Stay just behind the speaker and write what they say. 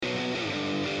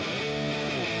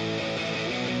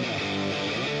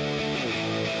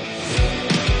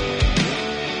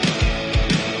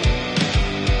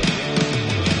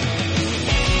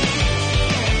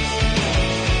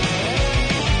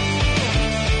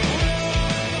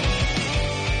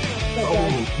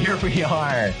Here we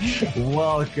are.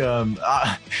 Welcome.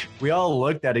 We all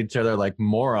looked at each other like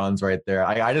morons right there.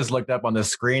 I just looked up on the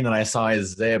screen and I saw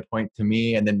Isaiah point to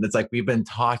me, and then it's like we've been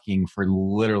talking for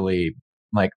literally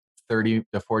like 30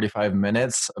 to 45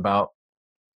 minutes about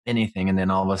anything, and then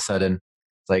all of a sudden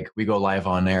it's like we go live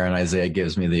on air and Isaiah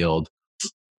gives me the old.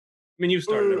 I mean, you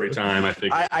start it every time, I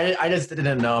think. I just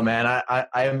didn't know, man. I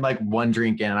am like one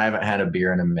drink in and I haven't had a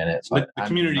beer in a minute. So the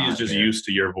community is just used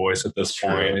to your voice at this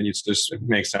point, and it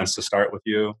makes sense to start with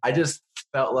you. I just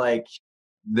felt like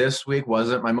this week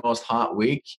wasn't my most hot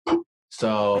week.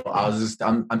 So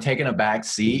I'm taking a back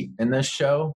seat in this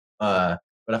show. But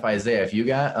if you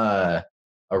got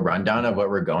a rundown of what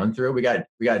we're going through, we got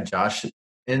Josh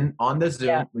on the Zoom.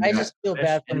 Yeah, I just feel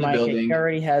bad for Micah. He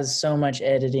already has so much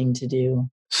editing to do.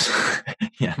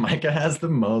 Yeah, Micah has the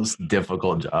most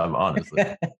difficult job,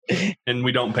 honestly. And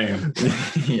we don't pay him.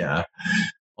 Yeah,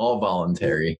 all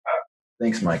voluntary.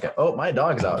 Thanks, Micah. Oh, my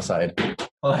dog's outside.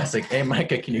 Classic. Hey,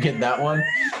 Micah, can you get that one?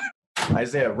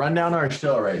 Isaiah, run down our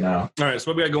show right now. All right, so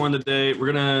what we got going today,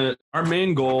 our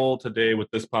main goal today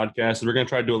with this podcast is we're going to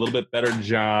try to do a little bit better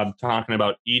job talking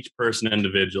about each person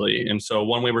individually. And so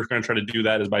one way we're going to try to do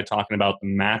that is by talking about the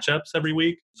matchups every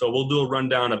week. So we'll do a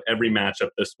rundown of every matchup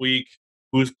this week.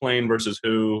 Who's playing versus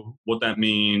who, what that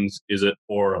means. Is it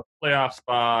for a playoff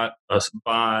spot, a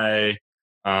bye,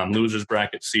 losers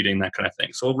bracket seating, that kind of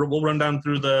thing. So we'll run down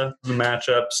through the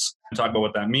matchups and talk about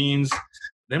what that means.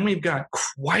 Then we've got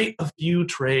quite a few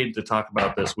trades to talk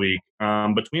about this week.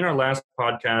 Between our last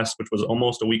podcast, which was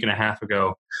almost a week and a half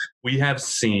ago, we have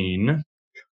seen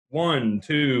 1,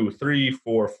 2, 3,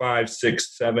 4, 5,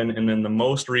 6, 7, and then the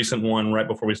most recent one right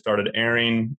before we started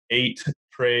airing, 8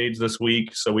 trades this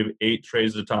week. So we have 8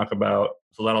 trades to talk about.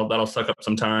 So that'll suck up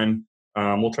some time.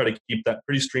 We'll try to keep that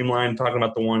pretty streamlined, talking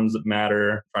about the ones that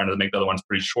matter, trying to make the other ones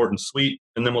pretty short and sweet.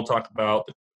 And then we'll talk about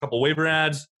a couple waiver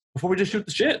ads before we just shoot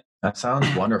the shit. That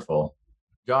sounds wonderful.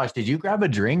 Josh, did you grab a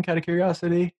drink out of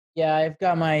curiosity? Yeah, I've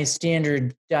got my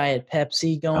standard diet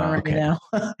Pepsi going right now.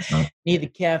 Need the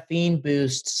caffeine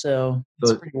boost, so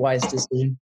it's a pretty wise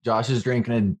decision. Josh is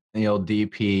drinking a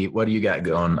DP. What do you got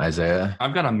going, Isaiah?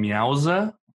 I've got a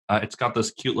Meowza. It's got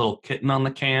this cute little kitten on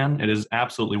the can. It is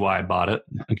absolutely why I bought it.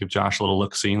 I'll give Josh a little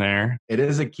look-see there. It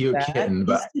is a cute kitten.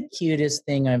 That's the cutest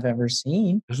thing I've ever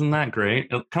seen. Isn't that great?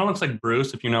 It kind of looks like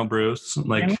Bruce, if you know Bruce.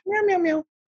 Like, meow, meow, meow.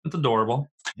 It's adorable.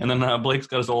 And then Blake's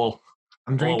got his little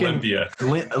I'm drinking Olympia.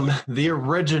 The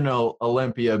original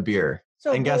Olympia beer.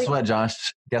 So and guess what,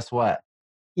 Josh? Guess what?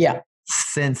 Yeah.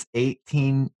 Since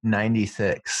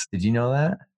 1896. Did you know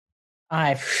that?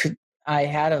 I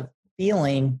had a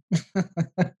feeling.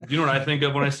 You know what I think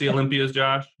of when I see Olympias,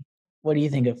 Josh? What do you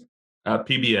think of?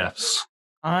 PBFs.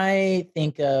 I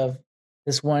think of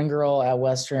this one girl at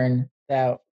Western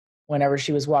that whenever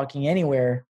she was walking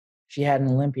anywhere, she had an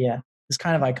Olympia. It's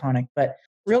kind of iconic. But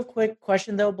real quick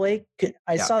question, though, Blake.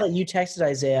 I saw that you texted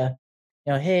Isaiah,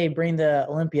 hey, bring the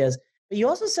Olympias. But you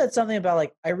also said something about,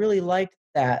 like, I really liked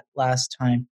that last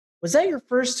time. Was that your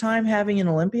first time having an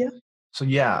Olympia? So,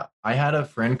 yeah, I had a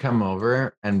friend come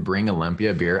over and bring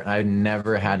Olympia beer. I'd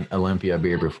never had Olympia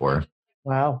beer before.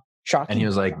 Wow. Shocking. And he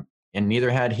was like, and neither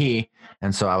had he.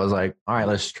 And so I was like, all right,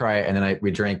 let's try it. And then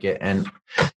we drank it. And,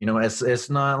 it's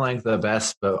not like the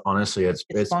best, but honestly, it's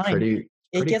pretty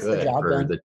gets good the job for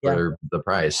done. for the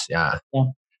price. Yeah.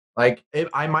 Like,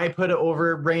 I might put it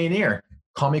over Rainier.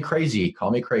 Call me crazy.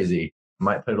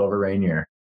 Might put it over Rainier.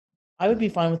 I would be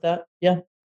fine with that. Yeah.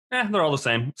 They're all the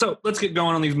same. So let's get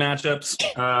going on these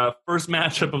matchups. First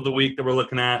matchup of the week that we're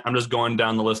looking at. I'm just going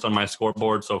down the list on my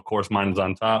scoreboard. So, of course, mine is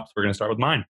on top. So we're going to start with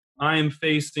mine. I am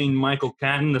facing Michael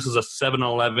Catton. This is a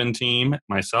 7-11 team,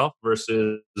 myself,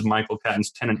 versus Michael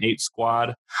Catton's 10-8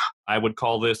 squad. I would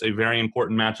call this a very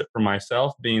important matchup for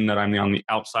myself, being that I'm on the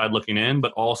outside looking in,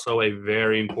 but also a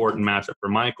very important matchup for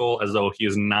Michael, as though he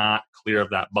is not clear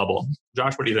of that bubble.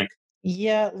 Josh, what do you think?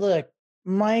 Yeah, look,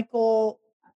 Michael's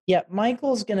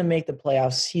going to make the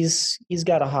playoffs. He's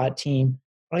got a hot team.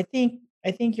 I think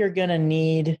you're going to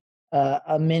need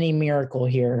a mini miracle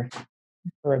here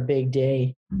for a big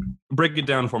day. Break it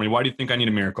down for me. Why do you think I need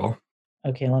a miracle?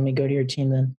 Okay, let me go to your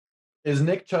team then. Is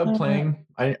Nick Chubb playing?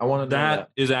 I want to know that. That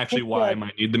is actually why I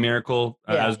might need the miracle,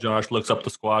 as Josh looks up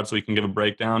the squad so he can give a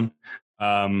breakdown.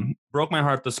 Broke my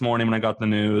heart this morning when I got the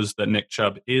news that Nick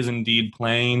Chubb is indeed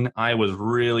playing. I was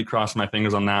really crossing my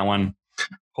fingers on that one,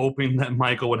 hoping that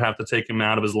Michael would have to take him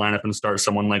out of his lineup and start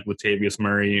someone like Latavius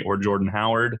Murray or Jordan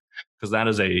Howard, because that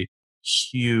is a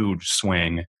huge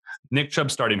swing. Nick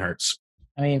Chubb starting hurts.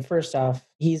 I mean, first off,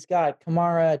 he's got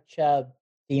Kamara, Chubb,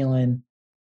 Thielen,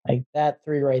 like that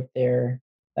 3 right there.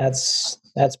 That's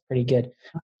pretty good.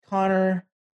 Connor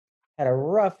had a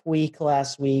rough week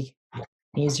last week.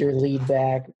 He's your lead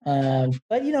back.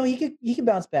 But he could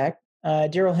bounce back.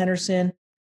 Daryl Henderson,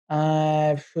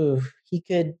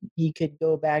 he could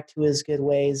go back to his good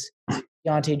ways.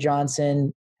 Deontay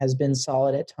Johnson has been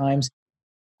solid at times.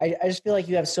 I just feel like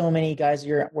you have so many guys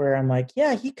where I'm like,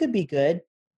 yeah, he could be good,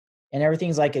 and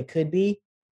everything's like it could be.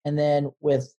 And then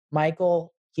with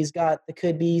Michael, he's got the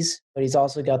could be's, but he's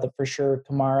also got the for sure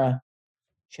Kamara,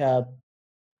 Chubb,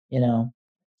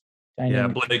 Yeah,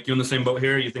 Blake, you in the same boat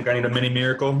here? You think I need a mini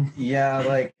miracle? Yeah,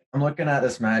 like I'm looking at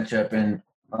this matchup, and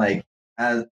like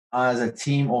as a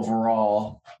team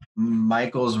overall,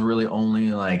 Michael's really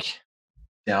only like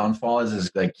downfall is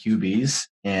his like QBs,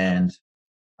 and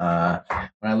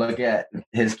when I look at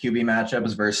his QB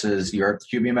matchups versus your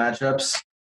QB matchups,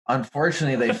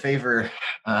 unfortunately they favor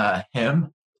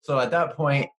him. So at that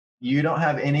point, you don't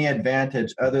have any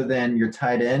advantage other than your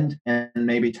tight end and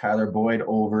maybe Tyler Boyd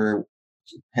over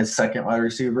his second wide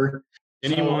receiver.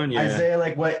 Anyone, yeah. Isaiah,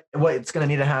 like what's going to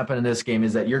need to happen in this game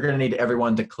is that you're going to need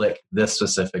everyone to click this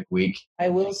specific week. I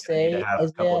will say,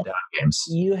 Isaiah,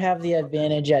 you have the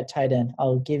advantage at tight end.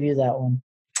 I'll give you that one.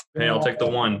 Hey, I'll take the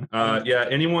one. Yeah,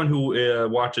 anyone who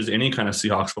watches any kind of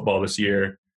Seahawks football this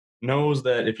year knows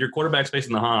that if your quarterback's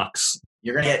facing the Hawks,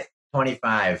 you're going to get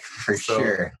 25 for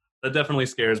sure. That definitely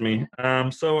scares me.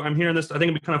 So I'm hearing this. I think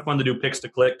it'd be kind of fun to do picks to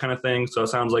click kind of thing. So it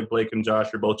sounds like Blake and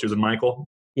Josh are both choosing Michael.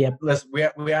 Yep. Listen,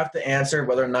 we have to answer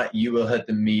whether or not you will hit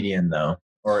the median though,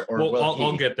 or well,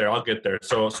 I'll get there. I'll get there.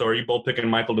 So are you both picking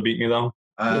Michael to beat me though?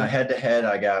 Head to head,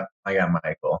 I got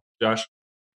Michael. Josh.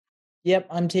 Yep,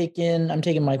 I'm taking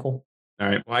Michael. All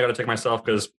right. Well, I got to take myself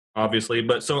because obviously,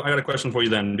 but so I got a question for you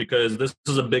then, because this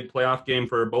is a big playoff game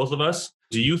for both of us.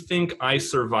 Do you think I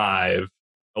survive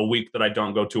a week that I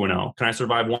don't go 2-0? Can I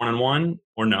survive 1-1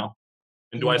 or no?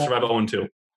 And do I survive 0-2?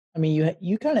 I mean,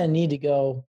 you kind of need to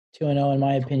go 2-0 in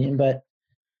my opinion, but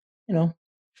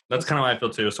that's kind of how I feel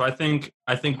too. So I think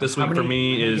this week for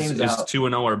me is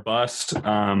 2-0 or bust.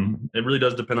 It really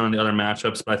does depend on the other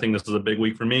matchups, but I think this is a big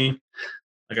week for me.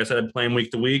 Like I said, playing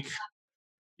week to week.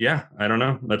 Yeah, I don't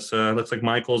know. Looks like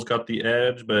Michael's got the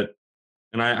edge,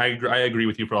 and I agree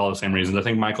with you for all the same reasons. I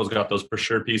think Michael's got those for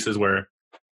sure pieces where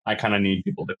I kind of need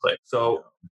people to click. So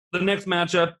the next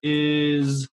matchup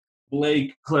is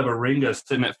Blake Cleveringa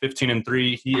sitting at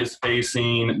 15-3. He is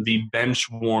facing the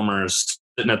bench warmers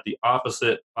sitting at the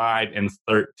opposite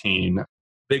 5-13.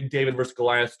 Big David versus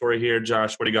Goliath story here.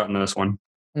 Josh, what do you got in this one?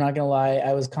 I'm not gonna lie,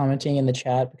 I was commenting in the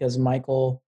chat because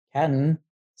Michael Catton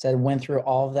said went through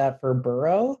all of that for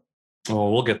Burrow.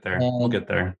 Oh, we'll get there. We'll get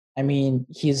there. I mean,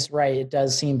 he's right. It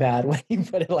does seem bad when you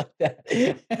put it like that.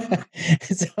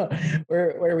 So,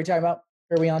 where are we talking about?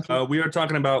 Where are we on to? We are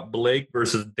talking about Blake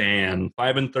versus Dan.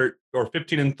 5-13 or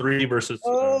 15-3 versus.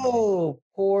 Oh,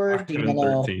 poor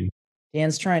Dano.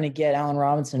 Dan's trying to get Allen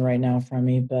Robinson right now from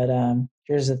me, but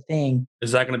here's the thing.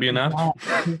 Is that going to be enough?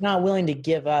 He's not willing to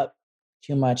give up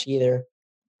too much either.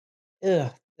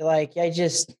 Ugh,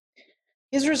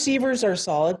 his receivers are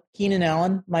solid. Keenan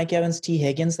Allen, Mike Evans, T.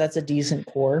 Higgins. That's a decent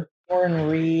core. Warren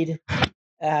Reed,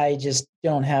 I just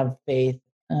don't have faith.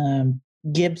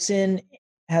 Gibson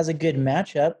has a good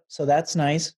matchup, so that's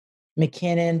nice.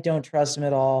 McKinnon, don't trust him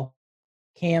at all.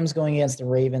 Cam's going against the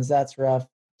Ravens. That's rough.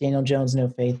 Daniel Jones, no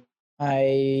faith.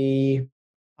 I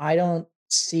don't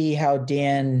see how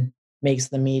Dan makes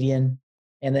the median.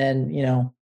 And then,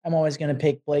 I'm always going to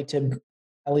pick Blake to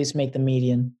at least make the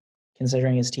median,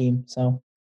 considering his team. So,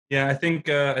 yeah, I think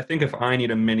if I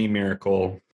need a mini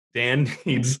miracle, Dan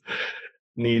needs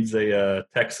a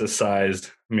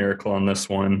Texas-sized miracle on this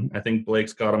one. I think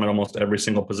Blake's got him at almost every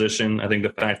single position. I think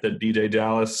the fact that DJ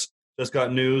Dallas just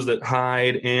got news that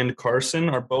Hyde and Carson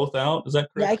are both out. Is that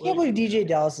correct? Yeah, I can't believe DJ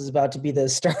Dallas is about to be the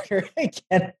starter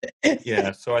again.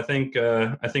 Yeah, so I think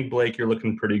Blake, you're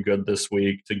looking pretty good this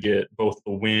week to get both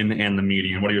the win and the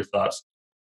median. What are your thoughts?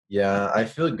 Yeah, I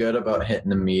feel good about hitting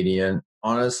the median.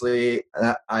 Honestly,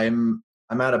 I'm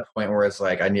at a point where it's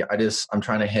like I'm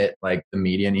trying to hit like the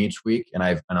median each week, and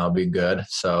I'll be good.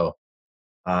 So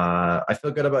I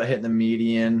feel good about hitting the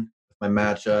median with my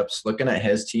matchups. Looking at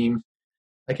his team,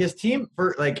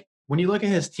 when you look at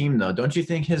his team though, don't you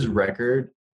think his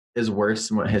record is worse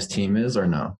than what his team is, or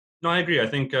no? No, I agree. I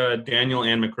think Daniel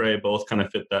and McRae both kind of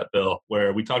fit that bill,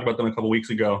 where we talked about them a couple weeks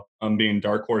ago being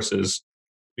dark horses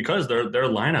because their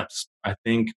lineups, I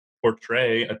think,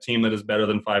 portray a team that is better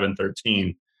than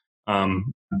 5-13.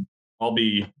 I'll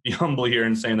be humble here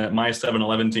in saying that my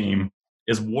 7-11 team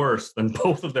is worse than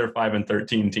both of their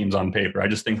 5-13 teams on paper. I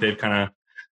just think they've kind of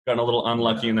gotten a little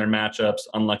unlucky in their matchups,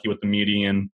 unlucky with the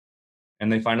median,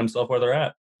 and they find themselves where they're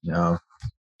at. Yeah.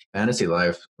 Fantasy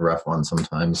life, rough one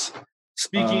sometimes.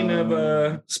 Speaking of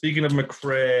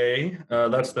McRae,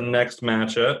 that's the next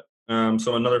matchup.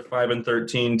 So another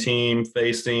 5-13 team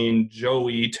facing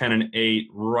Joey 10-8,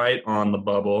 right on the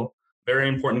bubble. Very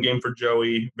important game for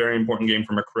Joey. Very important game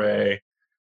for McRae.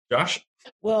 Josh?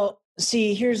 Well,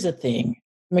 see, here's the thing.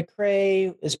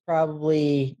 McRae is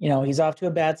probably, he's off to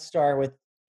a bad start with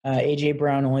AJ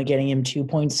Brown only getting him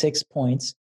 2.6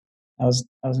 points. That was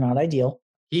not ideal.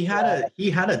 He had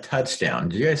a touchdown.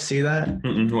 Did you guys see that?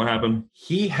 What happened?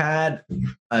 He had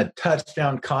a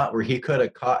touchdown caught where he could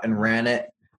have caught and ran it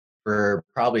for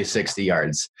probably 60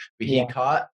 yards. But he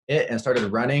caught it and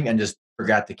started running and just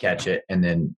forgot to catch it, and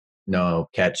then no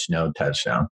catch, no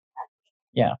touchdown.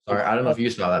 Yeah. Sorry, I don't know if you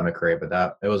saw that, McRae,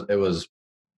 but it was.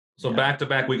 So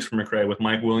back-to-back weeks for McRae with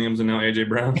Mike Williams and now AJ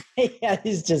Brown. Yeah,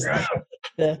 he's just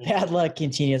the bad luck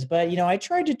continues. But I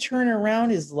tried to turn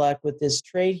around his luck with this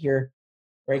trade here,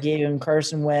 where I gave him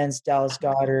Carson Wentz, Dallas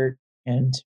Goedert,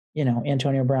 and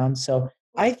Antonio Brown. So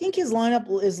I think his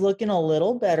lineup is looking a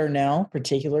little better now,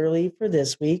 particularly for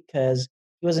this week, because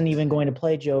he wasn't even going to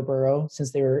play Joe Burrow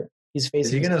since he's facing.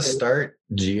 Is he going to start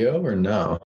Gio or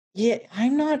no? Yeah,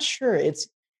 I'm not sure.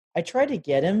 I tried to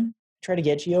get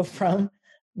Gio from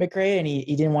McRae, and he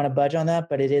didn't want to budge on that.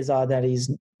 But it is odd that he's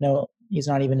not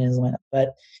even in his lineup.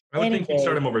 But I would think he'd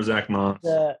start him over Zach Moss.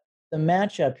 The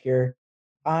matchup here,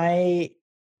 I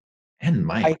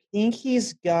think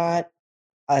he's got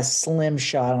a slim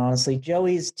shot, honestly.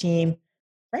 Joey's team,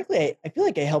 frankly, I feel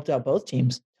like I helped out both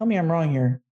teams. Tell me I'm wrong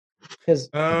here. Because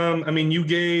you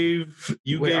gave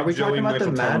are we Joey talking about the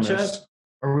matchup, Thomas.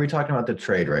 or are we talking about the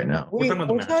trade right now? We're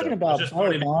talking about both,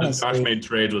 honestly. Josh made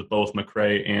trades with both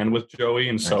McRae and with Joey,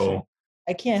 and so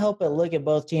I can't help but look at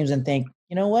both teams and think,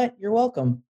 you know what? You're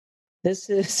welcome. This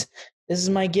is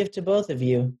my gift to both of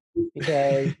you,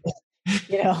 because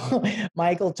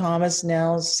Michael Thomas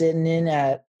now sitting in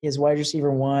at his wide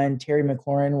receiver 1, Terry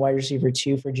McLaurin wide receiver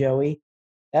 2 for Joey.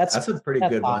 That's a pretty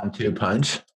good 1-2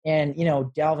 punch. And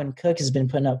Dalvin Cook has been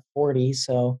putting up 40,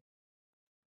 so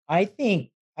I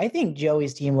think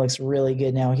Joey's team looks really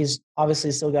good now. He's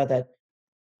obviously still got that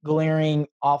glaring,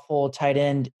 awful tight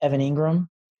end Evan Ingram,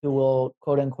 who will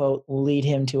quote unquote lead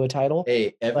him to a title.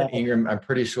 Hey, Evan Ingram, I'm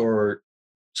pretty sure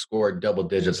scored double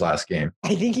digits last game.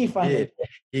 I think he finally did.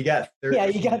 He got 13. Yeah,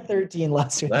 he got 13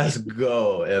 last week. Let's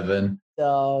go, Evan.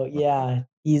 So yeah,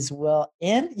 he's well.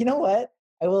 And you know what?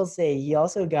 I will say he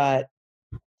also got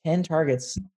 10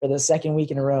 targets for the second week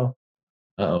in a row.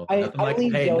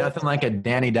 Nothing like a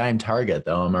Danny Dime target,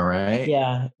 though. Am I right?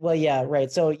 Yeah. Well, yeah,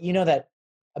 right. So that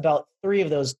about 3 of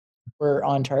those were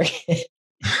on target.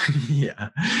 Yeah,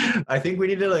 I think we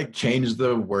need to change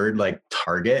the word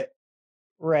target.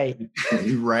 Right.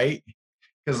 Right.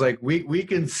 Because we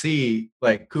can see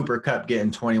Cooper Kupp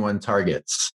getting 21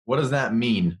 targets. What does that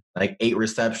mean? 8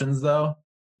 receptions, though.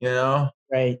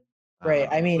 Right. Right.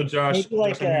 I mean, so Josh,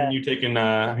 I'm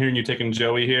hearing you taking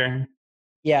Joey here.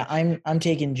 Yeah, I'm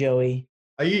taking Joey.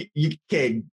 Are you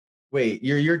okay? Wait,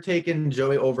 you're taking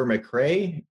Joey over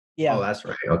McRae? Yeah. Oh, that's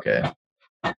right. Okay.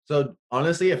 So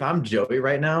honestly, if I'm Joey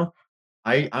right now,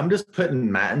 I'm just putting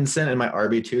Mattinson in my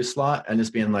RB2 slot and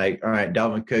just being like, all right,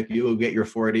 Dalvin Cook, you will get your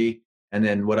 40, and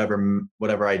then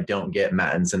whatever I don't get,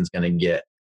 Mattinson's gonna get,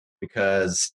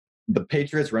 because the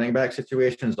Patriots running back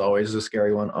situation is always a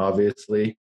scary one,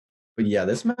 obviously. But yeah,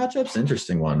 this matchup's an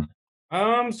interesting one.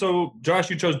 So Josh,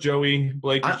 you chose Joey.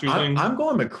 Blake, you're choosing. I'm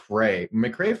going McRae.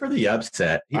 McRae for the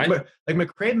upset.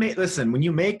 McRae listen, when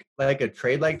you make a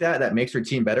trade like that makes your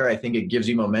team better, I think it gives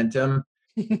you momentum.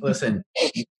 Listen,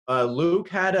 Luke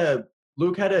had a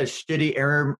shitty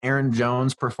Aaron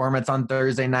Jones performance on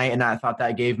Thursday night, and I thought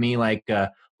that gave me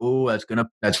that's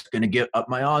gonna get up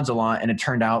my odds a lot, and it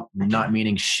turned out not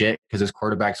meaning shit because his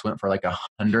quarterbacks went for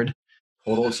 100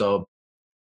 total. So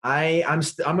I'm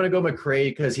gonna go McRae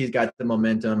because he's got the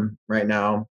momentum right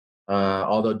now.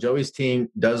 Although Joey's team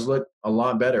does look a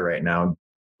lot better right now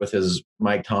with his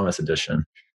Mike Thomas addition.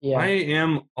 Yeah. I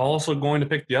am also going to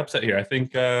pick the upset here. I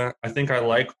think I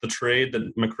like the trade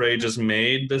that McRae just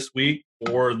made this week,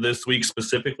 or this week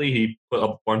specifically. He put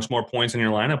a bunch more points in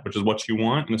your lineup, which is what you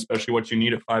want, and especially what you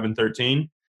need at 5-13.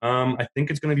 I think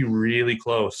it's going to be really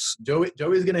close. Joey's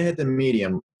going to hit the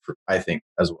medium, I think,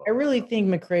 as well. I really think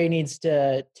McRae needs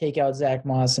to take out Zach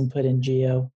Moss and put in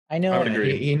Gio. I know. I would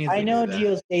agree. I know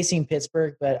Gio's facing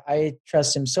Pittsburgh, but I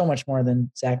trust him so much more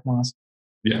than Zach Moss.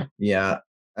 Yeah. Yeah.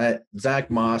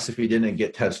 Zach Moss, if he didn't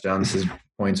get touchdowns, his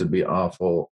points would be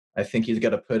awful. I think he's got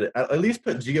to at least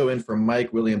put Gio in for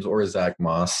Mike Williams or Zach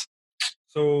Moss.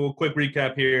 So, quick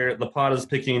recap here. The pod is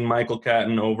picking Michael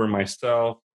Catton over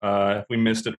myself. If we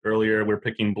missed it earlier, we're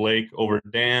picking Blake over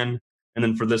Dan. And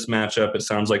then for this matchup, it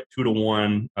sounds like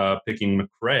 2-1 picking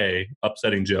McRae,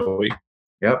 upsetting Joey.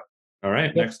 Yep. All right.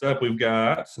 Yep. Next up, we've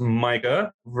got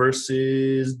Micah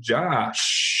versus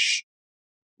Josh.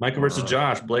 Micah versus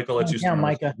Josh. Blake, I'll let you Yeah, start.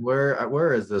 Micah.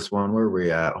 Where is this one? Where are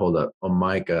we at? Hold up. Oh,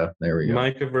 Micah. There we go.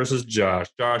 Micah versus Josh.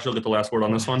 Josh, you'll get the last word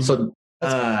on this one. So,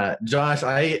 Josh,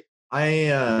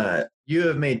 you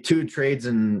have made 2 trades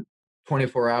in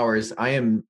 24 hours. I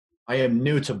am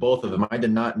new to both of them. I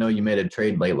did not know you made a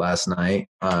trade late last night.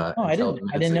 I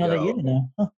didn't know that you didn't know.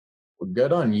 Huh. Well,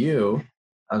 good on you.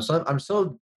 I'm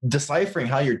so deciphering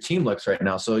how your team looks right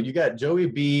now. So you got Joey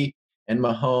B and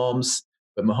Mahomes,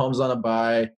 but Mahomes on a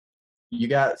bye. You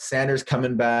got Sanders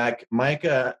coming back.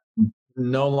 Micah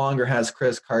no longer has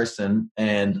Chris Carson,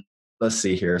 and let's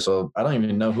see here. So I don't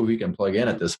even know who he can plug in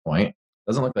at this point.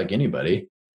 Doesn't look like anybody.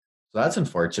 So that's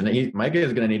unfortunate. Micah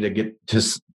is going to need to get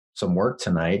just some work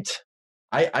tonight.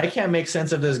 I can't make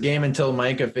sense of this game until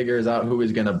Micah figures out if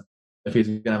he's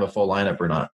gonna have a full lineup or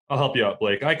not. I'll help you out,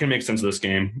 Blake. I can make sense of this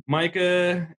game.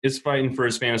 Micah is fighting for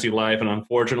his fantasy life, and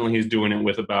unfortunately, he's doing it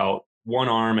with about one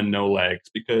arm and no legs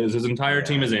because his entire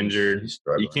team is injured.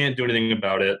 He can't do anything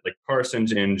about it. Like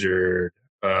Carson's injured,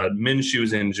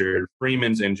 Minshew's injured,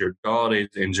 Freeman's injured,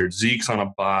 Galladay's injured, Zeke's on a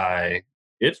bye.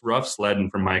 It's rough sledding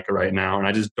for Micah right now, and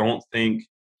I just don't think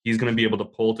he's going to be able to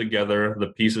pull together the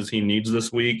pieces he needs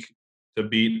this week to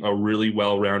beat a really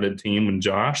well-rounded team in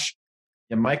Josh.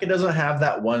 Yeah, Micah doesn't have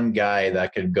that one guy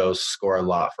that could go score a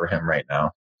lot for him right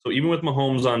now. So even with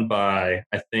Mahomes on bye,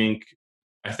 I think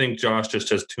Josh just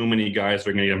has too many guys that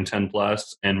are going to give him 10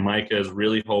 plus, and Micah is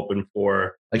really hoping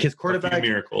for like his quarterback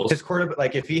miracles. His quarterback,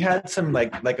 like if he had some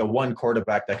like a one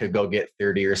quarterback that could go get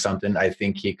 30 or something, I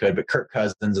think he could. But Kirk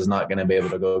Cousins is not going to be able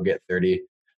to go get 30.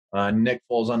 Nick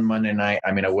Foles on Monday night.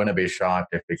 I mean, I wouldn't be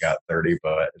shocked if he got 30,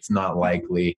 but it's not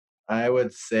likely. I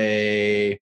would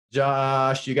say,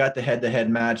 Josh, you got the head-to-head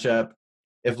matchup.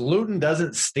 If Luton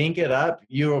doesn't stink it up,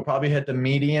 you will probably hit the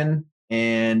median,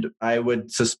 and I would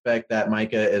suspect that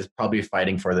Micah is probably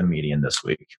fighting for the median this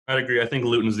week. I'd agree. I think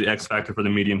Luton's the X factor for the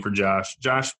median for Josh.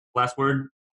 Josh, last word?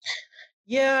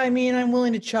 Yeah, I mean, I'm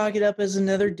willing to chalk it up as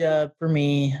another dub for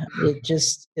me.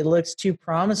 It looks too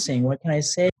promising. What can I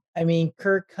say? I mean,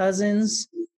 Kirk Cousins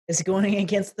is going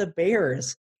against the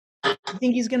Bears. You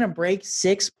think he's going to break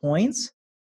 6 points?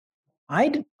 I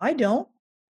don't.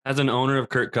 As an owner of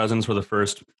Kirk Cousins for the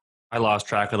first, I lost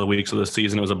track of the weeks of the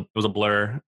season. It was a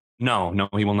blur. No,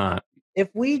 he will not. If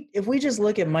we just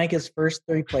look at Micah's first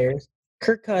 3 players,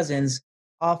 Kirk Cousins,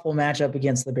 awful matchup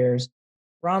against the Bears.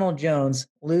 Ronald Jones,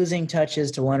 losing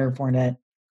touches to Leonard Fournette.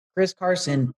 Chris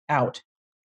Carson, out.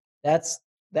 That's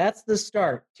the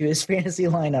start to his fantasy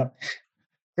lineup.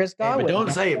 Chris Godwin. But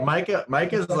don't say it.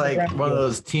 Micah's like one of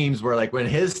those teams where like when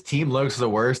his team looks the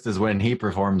worst is when he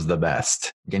performs the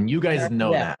best. And you guys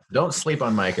know that. Don't sleep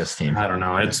on Micah's team. I don't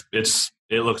know. It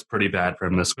looks pretty bad for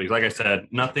him this week. Like I said,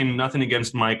 nothing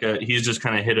against Micah. He's just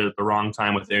kind of hit it at the wrong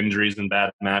time with injuries and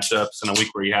bad matchups in a week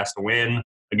where he has to win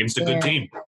against a good team.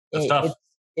 That's tough.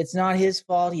 It's not his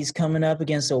fault. He's coming up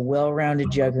against a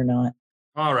well-rounded juggernaut.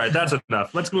 All right, that's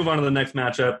enough. Let's move on to the next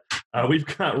matchup. We've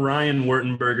got Ryan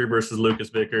Wurtenberger versus Lucas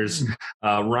Vickers.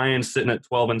 Ryan's sitting at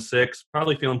 12-6,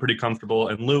 probably feeling pretty comfortable,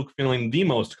 and Luke feeling the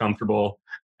most comfortable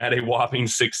at a whopping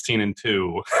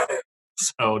 16-2.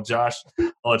 So, Josh,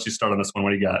 I'll let you start on this one. What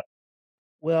do you got?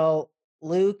 Well,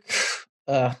 Luke,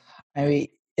 I mean,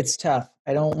 it's tough.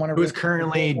 I don't want to. Who's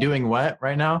currently doing what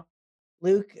right now?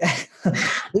 Luke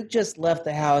just left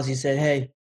the house. He said,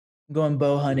 "Hey, I'm going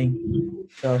bow hunting."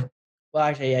 So. Well,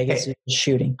 actually, I guess it's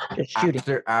shooting. Just shooting.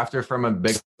 After from a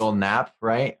big old nap,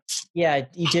 right? Yeah,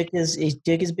 he took his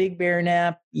big bear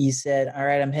nap. He said, "All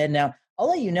right, I'm heading out." I'll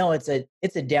let you know it's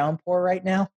a downpour right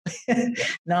now.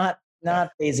 not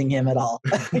phasing him at all.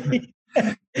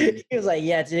 He was like,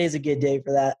 "Yeah, today's a good day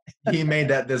for that." He made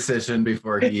that decision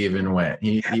before he even went.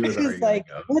 He was like,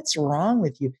 "What's wrong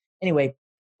with you?" Anyway,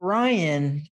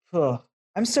 Ryan,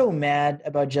 I'm so mad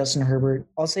about Justin Herbert.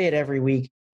 I'll say it every week.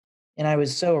 And I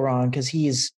was so wrong because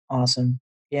he's awesome.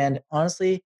 And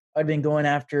honestly, I'd been going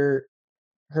after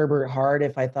Herbert hard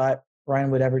if I thought Ryan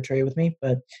would ever trade with me.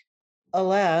 But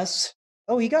alas,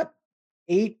 he got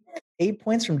eight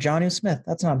points from Jonnu Smith.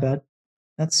 That's not bad.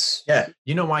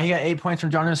 You know why he got 8 points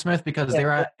from Jonnu Smith? Because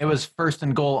it was 1st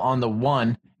and goal on the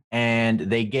 1, and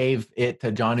they gave it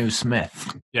to Jonnu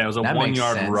Smith. Yeah, it was a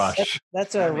 1-yard rush.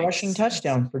 That's a rushing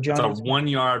touchdown for Jonnu. It's a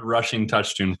 1-yard rushing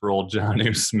touchdown for old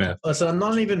Jonnu Smith. Listen, I'm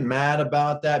not even mad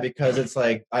about that because it's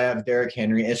like I have Derrick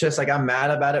Henry. It's just like I'm mad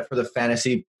about it for the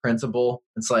fantasy principle.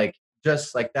 It's like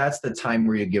just like that's the time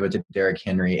where you give it to Derrick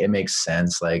Henry. It makes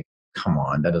sense. Like, come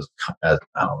on, I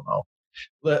don't know.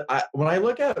 But when I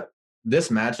look at this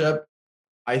matchup,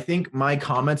 I think my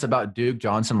comments about Duke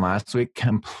Johnson last week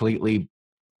completely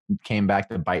came back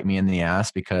to bite me in the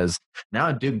ass because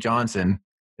now Duke Johnson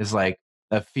is like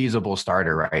a feasible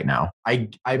starter right now. I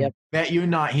bet you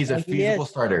not he's a feasible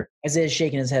starter. Isaiah's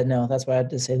shaking his head no. That's why I had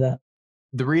to say that.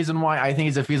 The reason why I think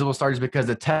he's a feasible starter is because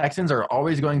the Texans are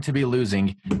always going to be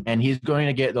losing, and he's going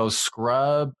to get those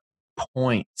scrub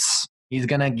points. He's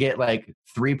going to get like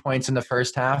 3 points in the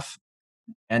first half,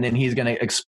 and then he's going to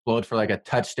explode for like a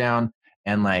touchdown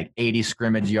and like 80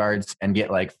 scrimmage yards and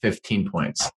get like 15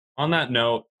 points. On that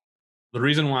note, the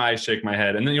reason why I shake my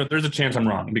head, and then there's a chance I'm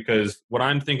wrong, because what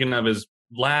I'm thinking of is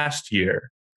last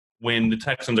year when the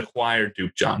Texans acquired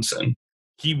Duke Johnson.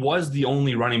 He was the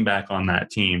only running back on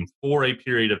that team for a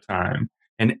period of time.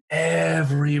 And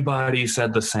everybody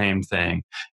said the same thing.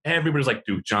 Everybody's like,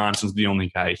 Duke Johnson's the only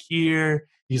guy here.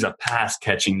 He's a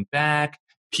pass-catching back,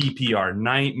 PPR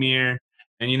nightmare.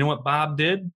 And you know what Bob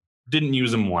did? Didn't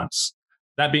use him once.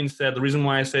 That being said, the reason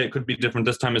why I say it could be different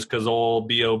this time is because old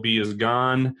B.O.B. is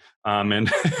gone.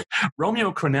 And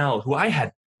Romeo Crennel, who I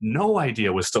had no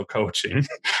idea was still coaching.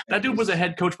 That dude was a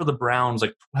head coach for the Browns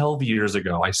like 12 years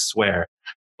ago, I swear.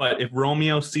 But if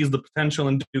Romeo sees the potential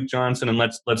in Duke Johnson and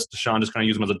lets Deshaun just kind of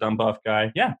use him as a dump off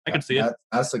guy, yeah, I could see it.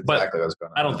 That's exactly what's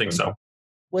going on. I don't think so.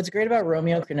 What's great about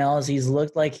Romeo Crennel is he's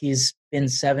looked like he's been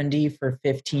 70 for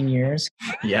 15 years.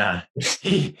 Yeah.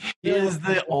 He is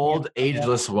the old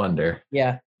ageless wonder.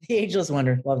 Yeah, the ageless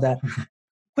wonder. Love that.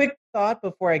 Quick thought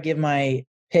before I give my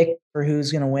pick for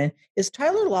who's going to win. Is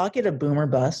Tyler Lockett a boomer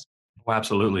bust? Oh,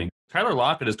 absolutely. Tyler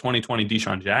Lockett is 2020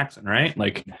 Deshaun Jackson, right?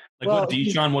 Like what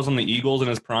Deshaun was on the Eagles in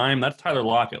his prime, that's Tyler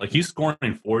Lockett. Like he's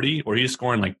scoring 40 or he's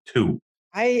scoring like 2.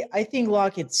 I think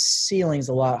Lockett's ceiling's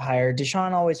a lot higher.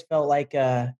 Deshaun always felt like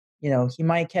he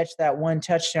might catch that one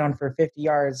touchdown for 50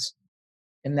 yards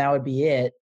and that would be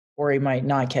it, or he might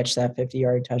not catch that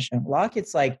 50-yard touchdown.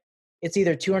 Lockett's like it's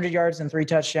either 200 yards and 3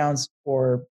 touchdowns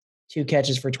or 2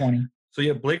 catches for 20. So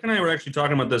yeah, Blake and I were actually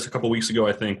talking about this a couple weeks ago,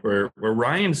 I think, where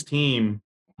Ryan's team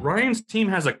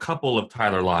has a couple of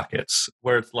Tyler Lockett's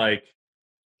where it's like,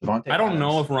 I don't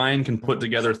know if Ryan can put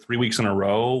together 3 weeks in a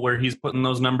row where he's putting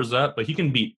those numbers up, but he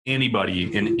can beat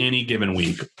anybody in any given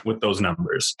week with those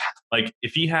numbers. Like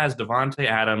if he has Devontae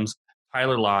Adams,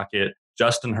 Tyler Lockett,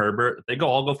 Justin Herbert, if they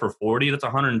all go for 40, that's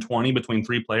 120 between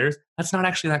 3 players. That's not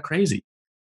actually that crazy.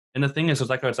 And the thing is, it's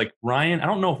like Ryan, I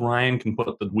don't know if Ryan can put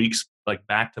the weeks like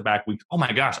back-to-back weeks. Oh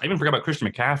my gosh, I even forgot about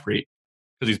Christian McCaffrey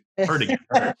because he's hurt again.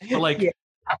 But like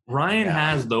Ryan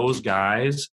has those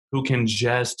guys who can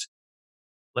just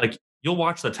like you'll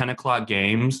watch the 10 o'clock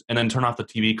games and then turn off the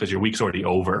TV because your week's already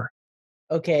over.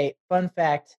 Okay, fun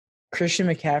fact. Christian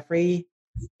McCaffrey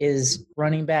is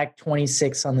running back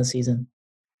 26 on the season.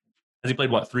 Has he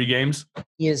played, 3 games?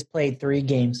 He has played 3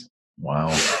 games.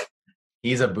 Wow.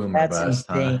 He's a boomer bust.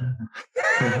 Insane.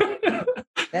 Huh?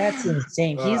 That's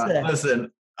insane.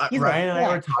 Listen, Ryan and I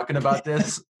were talking about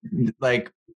this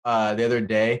like the other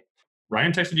day.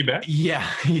 Ryan texted you back? Yeah,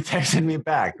 he texted me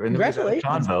back.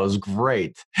 Congratulations. It was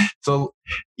great. So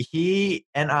he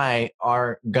and I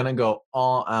are going to go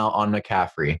all out on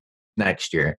McCaffrey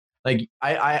next year. Like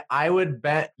I would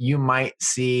bet you might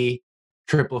see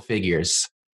triple figures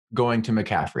going to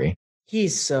McCaffrey.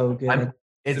 He's so good.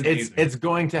 It's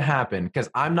going to happen because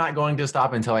I'm not going to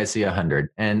stop until I see 100.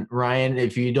 And Ryan,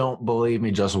 if you don't believe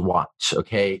me, just watch.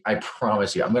 Okay, I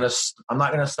promise you, I'm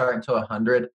not gonna start until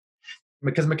 100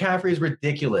 because McCaffrey is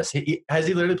ridiculous. Has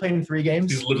he literally played in 3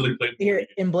 games? He's literally played here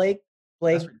in Blake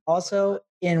also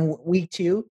in week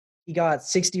 2, he got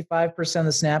 65% of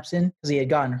the snaps in because he had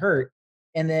gotten hurt,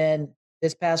 and then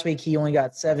this past week he only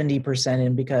got 70%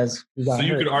 in because he got hurt. So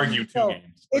you could argue 2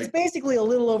 games. It's basically a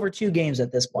little over 2 games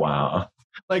at this point. Wow.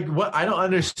 Like what I don't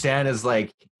understand is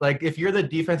like if you're the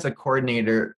defensive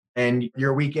coordinator and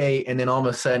you're week 8 and then all of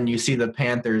a sudden you see the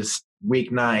Panthers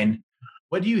week 9,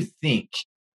 what do you think?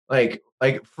 Like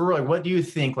what do you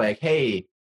think? Like, hey,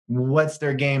 what's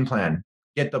their game plan?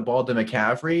 Get the ball to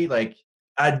McCaffrey? Like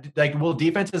will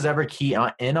defenses ever key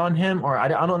in on him? Or I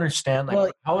don't understand.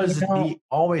 Like, how is he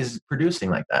always producing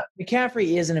like that?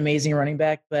 McCaffrey is an amazing running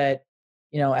back, but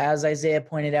as Isaiah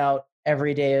pointed out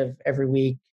every day of every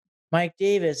week, Mike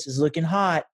Davis is looking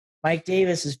hot. Mike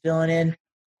Davis is filling in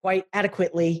quite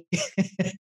adequately.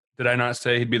 Did I not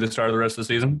say he'd be the starter the rest of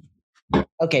the season?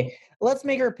 Okay, let's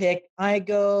make her pick.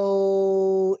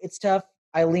 It's tough.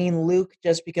 I lean Luke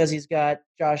just because he's got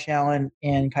Josh Allen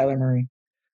and Kyler Murray.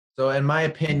 So in my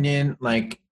opinion,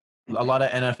 like a lot of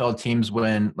NFL teams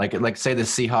when like say the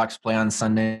Seahawks play on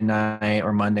Sunday night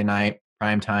or Monday night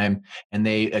prime time and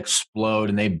they explode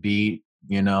and they beat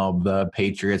the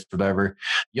Patriots, whatever.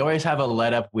 You always have a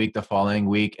let up week the following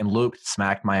week, and Luke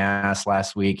smacked my ass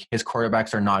last week. His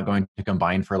quarterbacks are not going to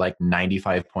combine for like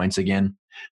 95 points again.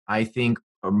 I think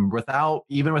without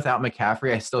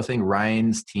McCaffrey, I still think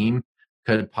Ryan's team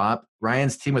could pop.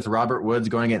 Ryan's team with Robert Woods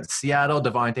going against Seattle,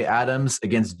 Devontae Adams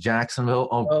against Jacksonville.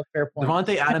 Oh, fair point.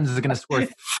 Devontae Adams is going to score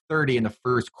 30 in the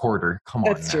first quarter. Come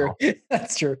on, That's true.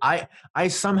 That's true. I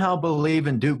somehow believe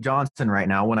in Duke Johnson right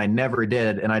now when I never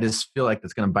did, and I just feel like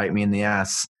it's going to bite me in the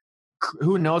ass.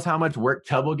 Who knows how much work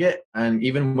Chubb will get, and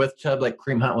even with Chubb, like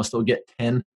Kareem Hunt will still get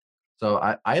 10. So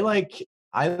I like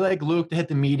Luke to hit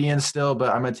the median still,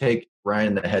 but I'm going to take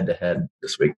Ryan the head-to-head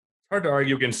this week. It's hard to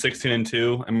argue against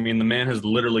 16-2. I mean, the man has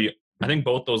literally, I think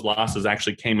both those losses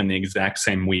actually came in the exact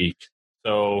same week.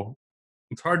 So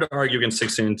it's hard to argue against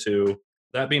 16-2.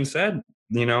 That being said,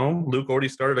 Luke already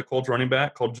started a Colts running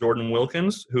back called Jordan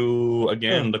Wilkins, who,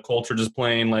 again, the Colts are just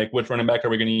playing like, which running back are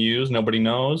we going to use? Nobody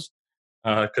knows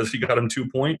because he got him 2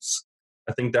 points.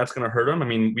 I think that's going to hurt him. I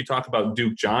mean, we talk about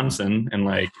Duke Johnson and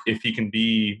like if he can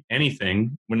be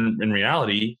anything, when in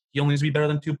reality, he only needs to be better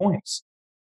than 2 points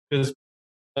because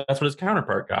that's what his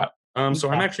counterpart got. So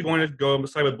I'm actually going to go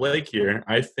side with Blake here.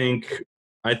 I think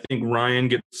Ryan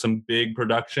gets some big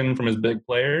production from his big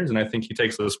players, and I think he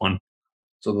takes this one.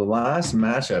 So the last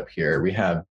matchup here, we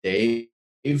have Dave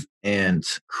and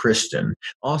Christian.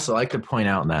 Also, I could point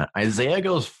out that Isaiah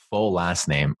goes full last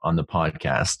name on the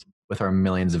podcast with our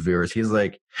millions of viewers. He's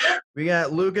like, we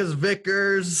got Lucas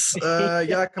Vickers,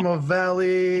 Yakima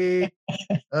Valley,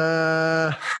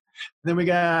 then we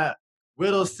got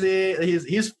Whittlesey.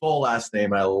 He's full last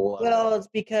name. I love Well, it's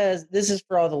because this is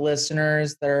for all the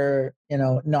listeners that are,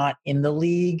 not in the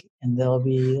league, and they'll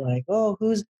be like, oh,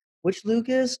 which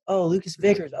Lucas? Oh, Lucas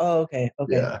Vickers. Oh, okay.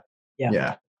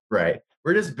 Yeah, right.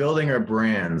 We're just building our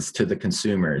brands to the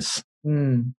consumers.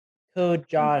 Code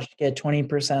Josh, get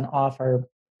 20% off our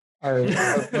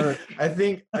I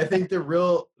think the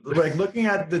real, like, looking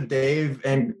at the Dave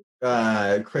and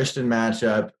Christian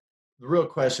matchup, the real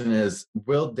question is,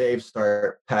 will Dave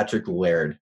start Patrick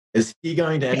Laird? Is he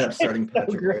going to end up starting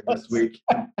Patrick Laird this week?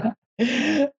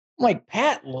 I'm like,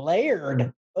 Pat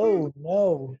Laird. Oh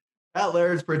no. Pat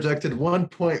Laird's projected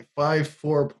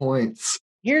 1.54 points.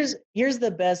 Here's the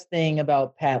best thing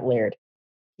about Pat Laird.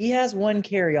 He has 1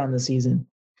 carry on the season,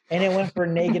 and it went for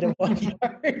negative 1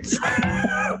 yards.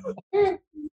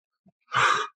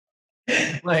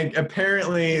 Like,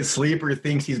 apparently Sleeper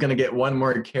thinks he's going to get 1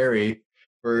 more carry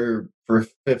for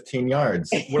 15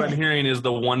 yards. What I'm hearing is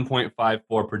the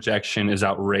 1.54 projection is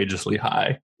outrageously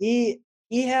high. He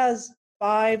has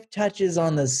 5 touches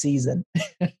on the season.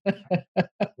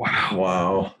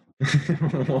 Wow.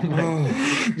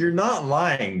 You're not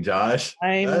lying, Josh.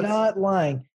 I'm not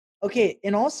lying. Okay,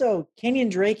 and also Kenyon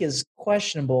Drake is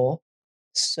questionable.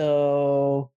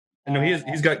 So no,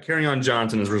 he's got Kerryon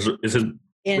Johnson as his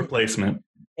replacement.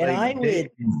 And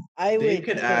like, I would. They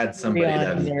could add somebody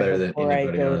that's better than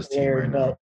anybody on this team right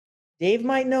now. Dave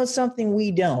might know something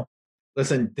we don't.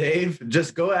 Listen, Dave,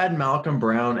 just go add Malcolm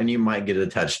Brown and you might get a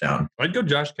touchdown. I'd go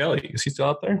Josh Kelly. Is he still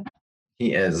out there?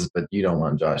 He is, but you don't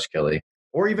want Josh Kelly.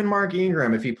 Or even Mark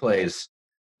Ingram if he plays.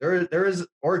 There is,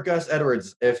 or Gus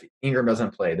Edwards if Ingram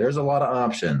doesn't play. There's a lot of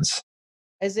options.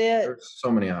 There's so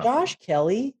many options. Josh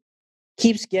Kelly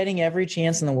keeps getting every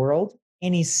chance in the world,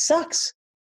 and he sucks.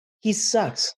 He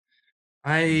sucks.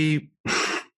 Why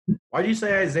do you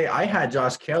say Isaiah? I had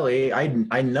Josh Kelly. I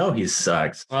know he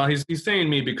sucks. Well, he's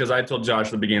saying me because I told Josh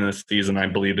at the beginning of the season I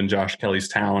believed in Josh Kelly's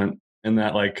talent, and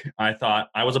that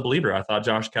I was a believer. I thought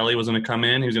Josh Kelly was going to come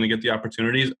in. He was going to get the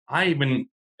opportunities. I even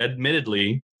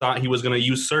admittedly thought he was going to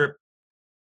usurp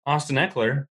Austin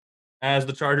Eckler as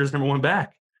the Chargers' number 1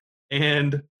 back.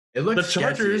 And the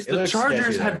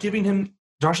Chargers have given him,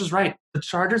 Josh is right, the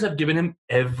Chargers have given him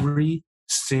every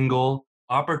single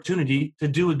opportunity to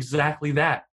do exactly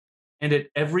that. And at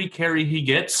every carry he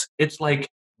gets, it's like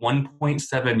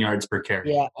 1.7 yards per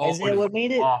carry. Yeah, what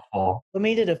made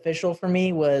it official for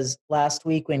me was last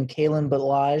week when Kalen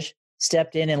Ballage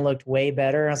stepped in and looked way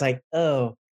better. I was like,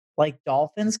 oh, like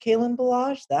Dolphins, Kalen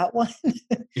Ballage, that one.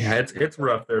 Yeah, it's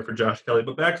rough there for Josh Kelly.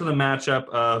 But back to the matchup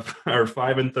of our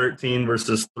 5-13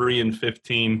 versus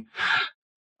 3-15.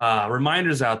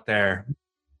 Reminders out there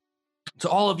to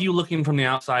all of you looking from the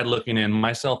outside, looking in,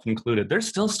 myself included. There's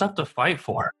still stuff to fight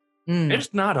for.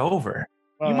 It's not over.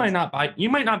 Well, you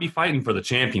might not be fighting for the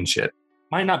championship.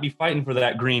 Might not be fighting for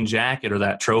that green jacket or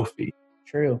that trophy.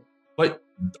 True. But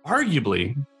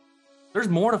arguably, there's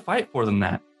more to fight for than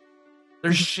that.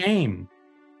 There's shame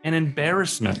and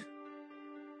embarrassment.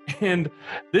 And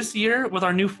this year, with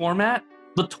our new format,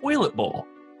 the toilet bowl.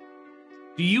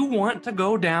 Do you want to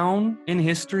go down in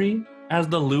history as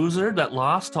the loser that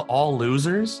lost to all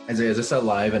losers. Is this a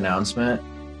live announcement?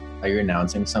 Are you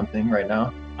announcing something right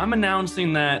now? I'm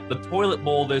announcing that the toilet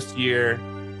bowl this year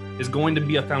is going to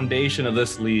be a foundation of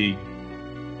this league,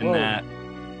 and Whoa. that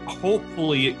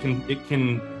hopefully it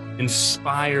can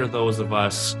inspire those of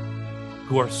us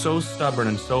who are so stubborn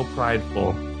and so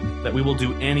prideful that we will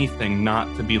do anything not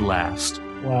to be last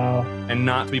Wow. and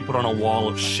not to be put on a wall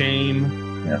of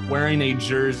shame, wearing a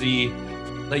jersey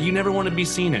that you never want to be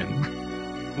seen in.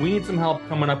 We need some help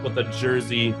coming up with a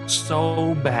jersey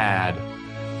so bad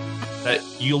that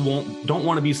you don't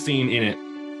want to be seen in it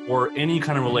or any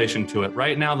kind of relation to it.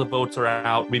 Right now, the votes are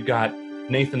out. We've got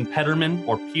Nathan Peterman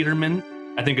or Peterman.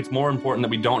 I think it's more important that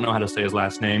we don't know how to say his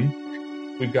last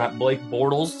name. We've got Blake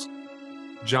Bortles,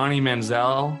 Johnny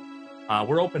Manziel.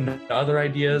 We're open to other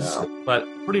ideas, but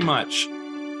pretty much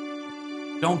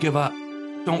don't give up.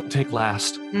 Don't take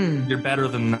last. You're better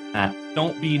than that.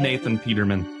 Don't be Nathan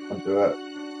Peterman. Don't do it.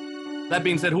 That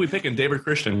being said, who are we picking? David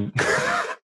Christian.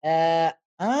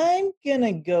 I'm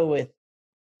gonna go with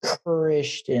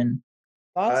Christian.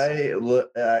 Thoughts?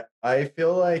 I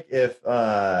feel like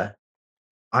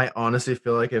I honestly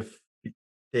feel like if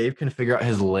Dave can figure out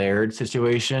his Laird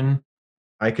situation,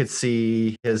 I could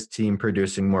see his team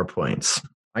producing more points.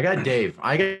 I got Dave.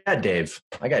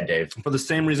 For the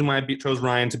same reason why I chose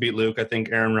Ryan to beat Luke, I think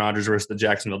Aaron Rodgers versus the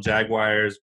Jacksonville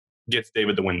Jaguars gets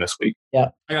David the win this week. Yeah.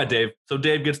 I got Dave. So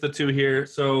Dave gets the 2 here.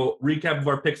 So recap of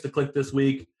our picks to click this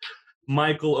week.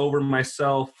 Michael over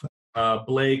myself,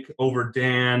 Blake over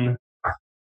Dan,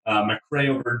 McCray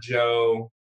over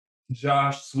Joe,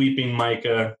 Josh sweeping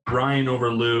Micah, Ryan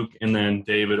over Luke, and then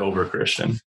David over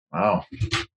Christian. Wow.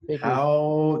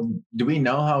 How do we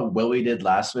know how well we did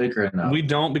last week or no? We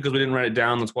don't, because we didn't write it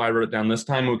down. That's why I wrote it down this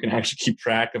time. We can actually keep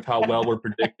track of how well we're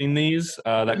predicting these.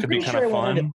 That could be kind of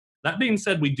fun. That being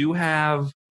said, we do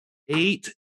have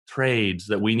 8 trades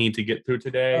that we need to get through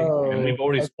today, and we've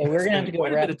already we're gonna have to go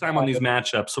quite a bit of time on these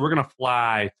matchups, so we're gonna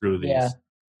fly through these. Yeah.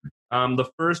 The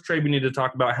first trade we need to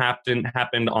talk about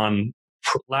happened on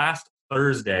last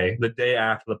Thursday, the day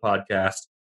after the podcast,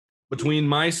 between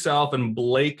myself and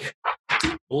Blake.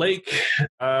 Blake,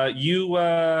 you've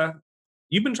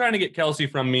been trying to get Kelsey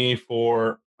from me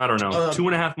for, I don't know,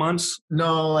 2.5 months.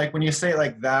 No, like when you say it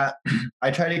like that,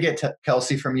 I tried to get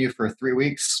Kelsey from you for 3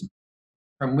 weeks.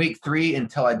 From week 3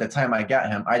 until the time I got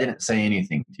him, I didn't say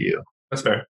anything to you. That's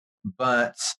fair.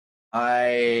 But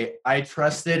I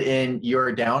trusted in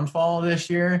your downfall this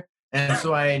year. And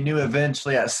so I knew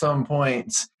eventually at some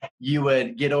point you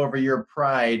would get over your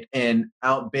pride in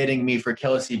outbidding me for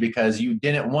Kelsey because you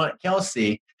didn't want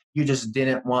Kelsey. You just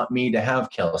didn't want me to have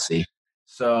Kelsey.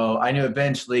 So I knew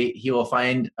eventually he will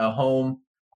find a home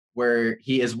where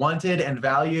he is wanted and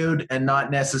valued and not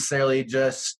necessarily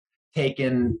just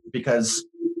taken because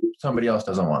somebody else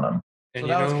doesn't want him. And so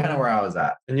that was kind of where I was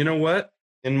at. And you know what?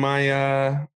 In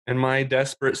my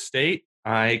desperate state,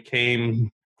 I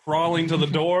came crawling to the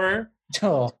door,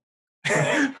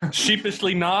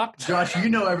 sheepishly knocked. Josh, you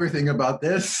know everything about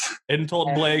this. And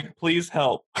told Blake, please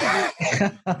help.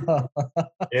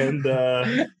 And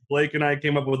Blake and I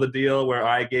came up with a deal where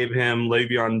I gave him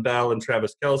Le'Veon Bell and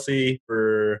Travis Kelce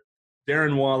for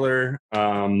Darren Waller,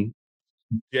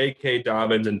 J.K.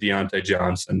 Dobbins, and Deontay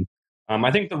Johnson. I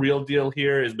think the real deal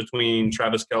here is between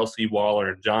Travis Kelce, Waller,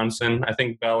 and Johnson. I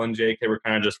think Bell and J.K. were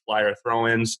kind of just flyer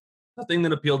throw-ins. The thing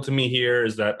that appealed to me here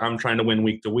is that I'm trying to win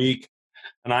week to week,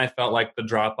 and I felt like the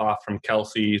drop-off from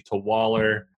Kelce to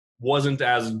Waller wasn't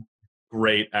as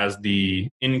great as the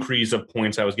increase of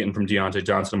points I was getting from Deontay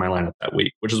Johnson in my lineup that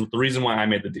week, which is the reason why I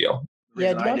made the deal.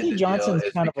 Yeah, Deontay Johnson's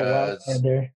kind of a wild card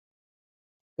there.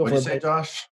 What did you say,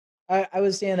 Josh? I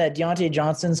was saying that Deontay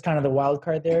Johnson's kind of the wild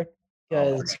card there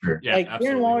because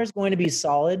Darren Waller is going to be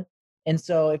solid. And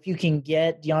so if you can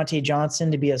get Deontay Johnson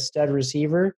to be a stud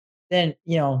receiver, then,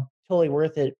 totally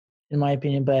worth it in my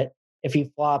opinion. But if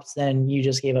he flops, then you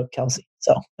just gave up Kelce.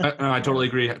 So I totally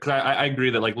agree. Because I agree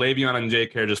that like Le'Veon and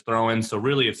J.K. are just throw-ins. So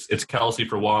really it's Kelce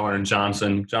for Waller and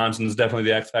Johnson. Johnson's definitely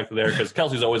the X factor there because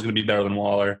Kelsey's always going to be better than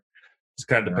Waller. Just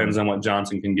kind of depends on what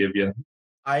Johnson can give you.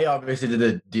 I obviously did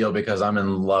the deal because I'm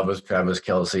in love with Travis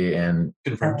Kelce, and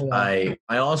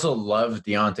I also love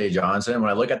Deontay Johnson. When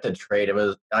I look at the trade, it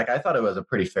was like I thought it was a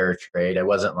pretty fair trade. It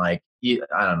wasn't like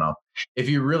I don't know if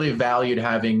you really valued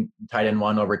having tight end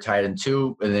 1 over tight end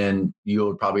 2, and then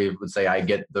you would say I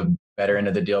get the better end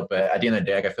of the deal. But at the end of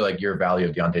the day, I feel like your value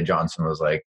of Deontay Johnson was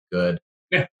like good,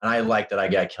 and I liked that I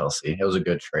got Kelce. It was a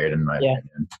good trade in my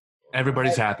opinion.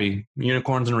 Everybody's happy.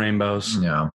 Unicorns and rainbows.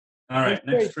 Yeah. All right,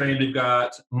 next trade, we've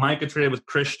got Micah traded with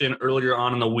Christian earlier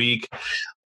on in the week. A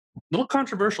little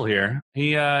controversial here.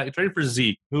 He traded for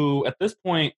Zeke, who at this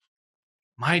point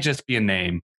might just be a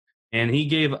name. And he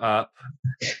gave up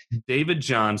David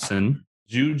Johnson,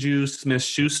 Juju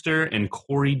Smith-Schuster, and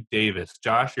Corey Davis.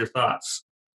 Josh, your thoughts?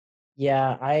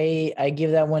 Yeah, I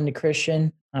give that one to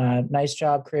Christian. Nice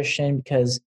job, Christian,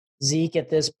 because Zeke at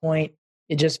this point,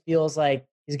 it just feels like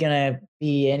he's going to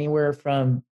be anywhere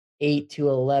from 8 to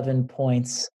 11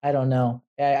 points. I don't know.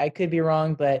 I could be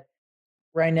wrong, but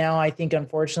right now I think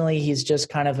unfortunately he's just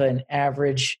kind of an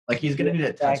average. Like he's going to need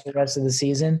a back touch. the rest of the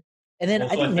season. And then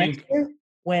Also, I think next year,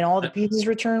 when all the pieces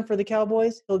return for the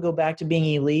Cowboys, he'll go back to being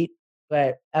elite.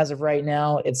 But as of right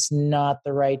now, it's not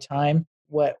the right time.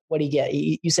 What do you get?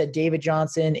 You said David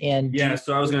Johnson and Yeah,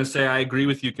 so I was going to say I agree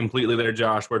with you completely there,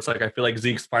 Josh, where it's like I feel like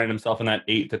Zeke's finding himself in that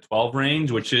 8 to 12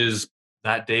 range, which is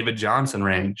that David Johnson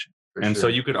range. So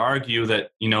you could argue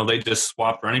that, they just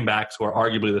swapped running backs who are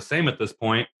arguably the same at this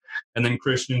point. And then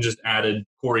Christian just added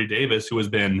Corey Davis, who has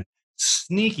been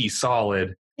sneaky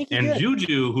solid, and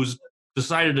Juju, who's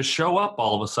decided to show up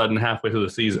all of a sudden halfway through the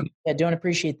season. Yeah, don't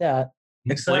appreciate that.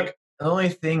 Except the only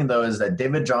thing, though, is that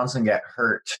David Johnson got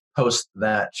hurt post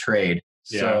that trade.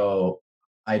 So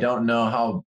I don't know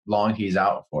how long he's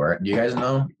out for. Do you guys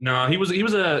know? No, he was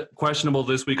a questionable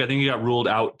this week. I think he got ruled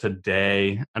out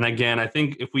today. And again, I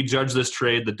think if we judge this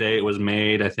trade the day it was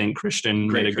made, I think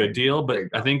Christian made a good deal. But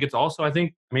I think it's also,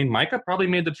 Micah probably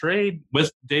made the trade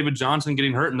with David Johnson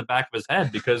getting hurt in the back of his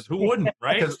head, because who wouldn't,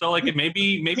 right? So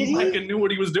maybe Micah knew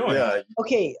what he was doing. Yeah.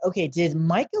 Okay. Did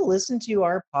Micah listen to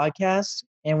our podcast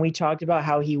and we talked about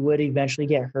how he would eventually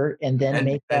get hurt and then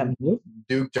make that move?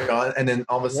 Duke Johnson, and then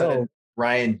all of a sudden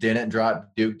Ryan didn't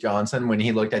drop Duke Johnson when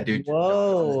he looked at Duke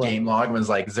Johnson's game log and was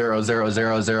like 0, 0,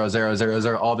 0, 0, 0, 0,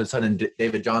 0. All of a sudden,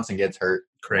 David Johnson gets hurt.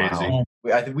 Crazy.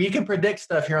 Wow. We can predict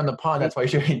stuff here on the pod. That's why you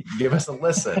should give us a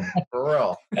listen. For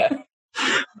real.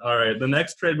 All right. The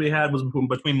next trade we had was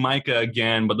between Micah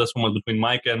again, but this one was between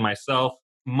Micah and myself.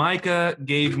 Micah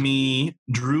gave me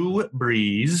Drew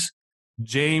Brees,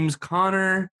 James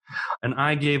Conner, and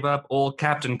I gave up old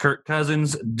Captain Kirk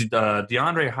Cousins,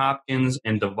 DeAndre Hopkins,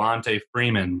 and Devontae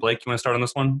Freeman. Blake, you want to start on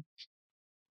this one?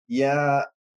 Yeah.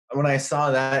 When I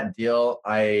saw that deal,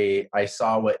 I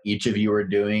saw what each of you were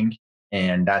doing,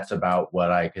 and that's about what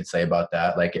I could say about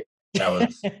that. That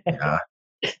was,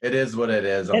 it is what it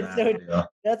is.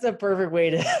 That's a perfect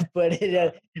way to put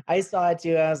it. I saw it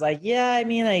too. I was like,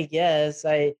 I guess.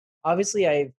 I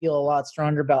feel a lot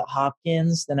stronger about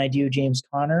Hopkins than I do James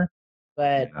Conner.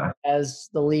 But as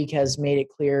the league has made it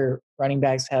clear, running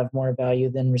backs have more value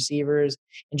than receivers.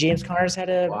 And James Conner's had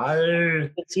a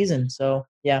good season. So,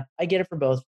 I get it for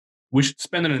both. We should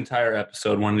spend an entire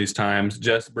episode one of these times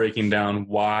just breaking down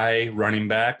why running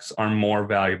backs are more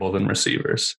valuable than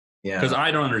receivers. Yeah. Because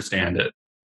I don't understand it.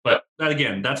 But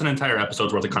that's an entire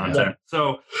episode's worth of content. Yeah.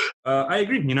 So I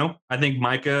agree. I think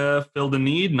Micah filled a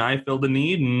need and I filled a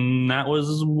need, and that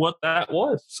was what that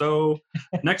was. So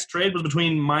next trade was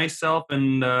between myself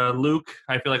and Luke.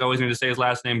 I feel like I always need to say his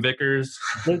last name, Vickers.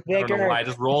 Luke Vickers. I don't know why. It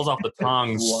just rolls off the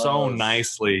tongue so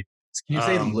nicely. Can you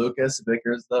say Lucas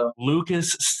Vickers, though?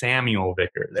 Lucas Samuel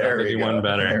Vickers. There we go. One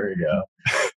better. There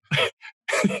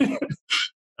we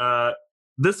go.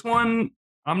 This one,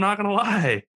 I'm not going to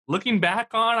lie. Looking back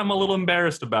on, I'm a little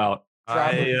embarrassed about.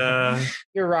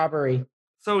 Your robbery.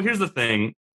 So here's the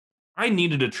thing. I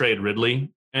needed to trade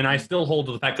Ridley, and I still hold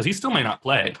to the fact because he still may not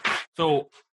play. So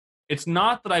it's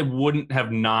not that I wouldn't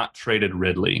have not traded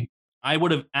Ridley. I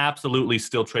would have absolutely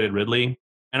still traded Ridley.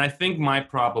 And I think my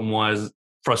problem was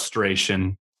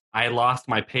frustration. I lost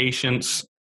my patience.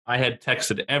 I had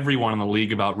texted everyone in the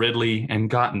league about Ridley and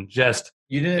gotten just...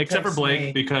 Except for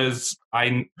Blake, because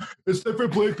I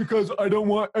don't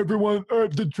want everyone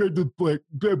to trade with Blake.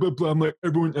 Blah, blah, blah. I'm like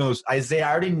everyone else. Isaiah,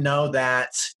 I already know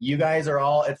that you guys are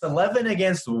all. It's 11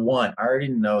 against 1. I already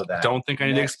know that. Don't think I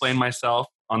need to explain myself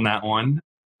on that one.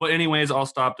 But anyways, I'll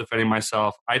stop defending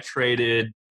myself. I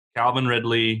traded Calvin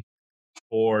Ridley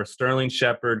for Sterling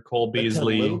Shepard, Cole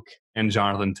Beasley, and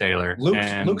Jonathan Taylor.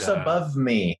 Luke's above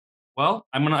me. Well,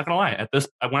 I'm not gonna lie.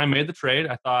 When I made the trade,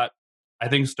 I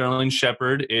think Sterling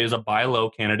Shepard is a buy low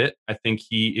candidate. I think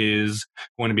he is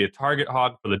going to be a target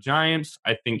hog for the Giants.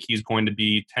 I think he's going to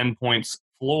be 10 points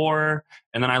floor.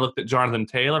 And then I looked at Jonathan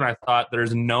Taylor and I thought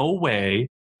there's no way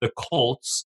the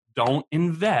Colts don't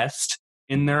invest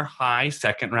in their high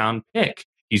second round pick.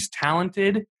 He's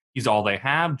talented. He's all they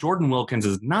have. Jordan Wilkins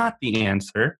is not the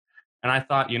answer. And I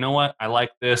thought, you know what? I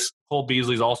like this. Cole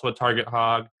Beasley's also a target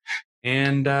hog.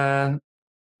 And,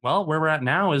 where we're at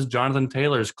now is Jonathan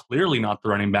Taylor is clearly not the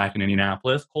running back in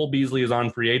Indianapolis. Cole Beasley is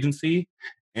on free agency,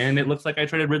 and it looks like I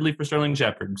traded Ridley for Sterling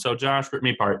Shepard. So, Josh, rip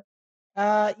me apart.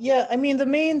 The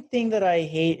main thing that I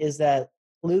hate is that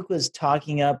Luke was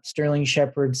talking up Sterling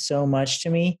Shepard so much to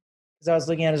me because I was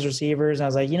looking at his receivers and I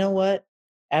was like, you know what?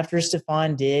 After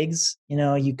Stephon Diggs,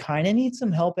 you kind of need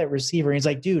some help at receiver. And he's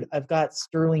like, dude, I've got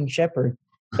Sterling Shepard.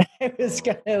 It was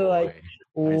kind of like,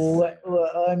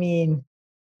 I mean,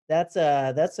 that's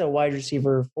a wide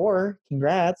receiver 4.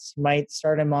 Congrats. You might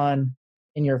start him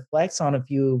in your flex on a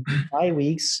few bye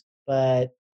weeks,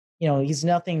 but he's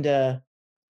nothing to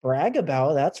brag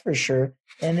about, that's for sure.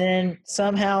 And then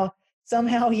somehow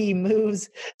he moves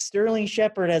Sterling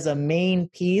Shepard as a main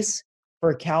piece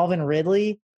for Calvin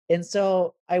Ridley. And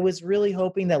so I was really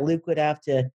hoping that Luke would have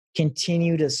to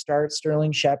continue to start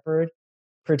Sterling Shepard,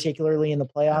 particularly in the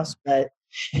playoffs. But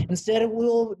instead,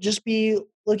 we'll just be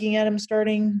looking at him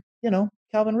starting,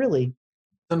 Calvin Ridley.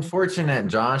 It's unfortunate,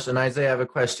 Josh. And Isaiah, I have a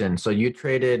question. So you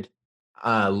traded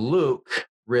Luke,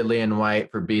 Ridley, and White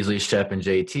for Beasley, Shep, and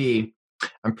JT.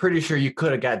 I'm pretty sure you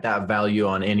could have got that value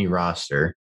on any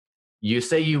roster. You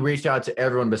say you reached out to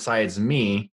everyone besides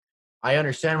me. I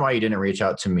understand why you didn't reach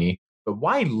out to me, but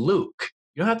why Luke?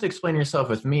 You don't have to explain yourself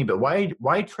with me, but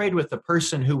why trade with the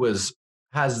person who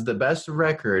has the best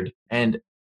record and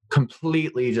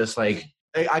completely just like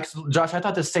Josh, I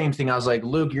thought the same thing. I was like,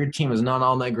 Luke, your team is not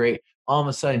all that great. All of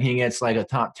a sudden he gets like a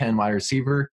top 10 wide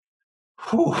receiver.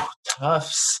 Whew,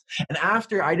 toughs. And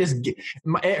after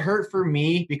it hurt for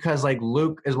me because like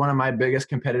Luke is one of my biggest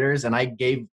competitors, and I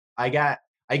gave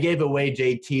away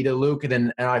JT to Luke,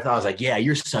 and I thought, I was like, yeah,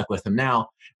 you're stuck with him now.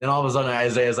 Then all of a sudden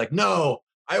Isaiah's like, no,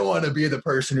 I want to be the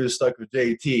person who's stuck with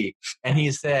JT. And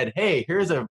he said, hey, here's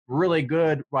a really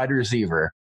good wide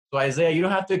receiver. So Isaiah, you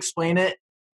don't have to explain it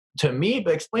to me,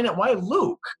 but explain it why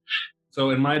Luke.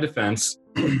 So in my defense,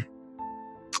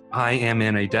 I am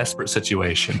in a desperate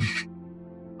situation.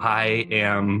 I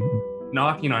am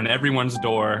knocking on everyone's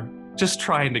door, just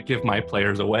trying to give my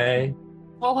players away.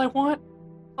 All I want.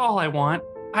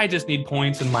 I just need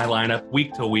points in my lineup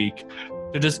week to week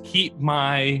to just keep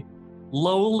my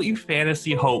lowly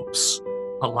fantasy hopes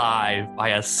alive by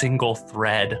a single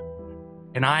thread.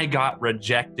 And I got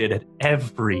rejected at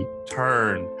every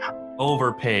turn.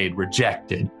 Overpaid,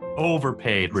 rejected.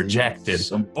 Overpaid, rejected.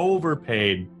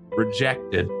 Overpaid,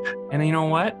 rejected. And you know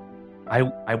what?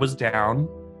 I was down,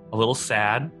 a little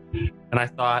sad, and I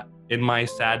thought in my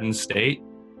saddened state,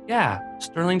 yeah,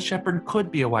 Sterling Shepard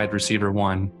could be a wide receiver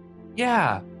 1.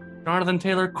 Yeah, Jonathan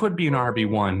Taylor could be an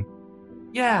RB1.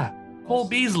 Yeah, Cole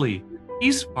Beasley,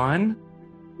 he's fun.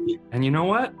 And you know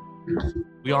what?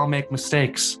 We all make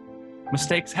mistakes.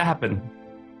 Mistakes happen.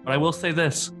 But I will say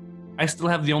this, I still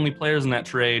have the only players in that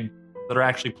trade that are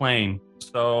actually playing.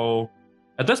 So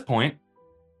at this point,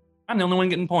 I'm the only one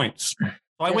getting points.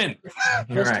 So I win.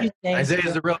 All right.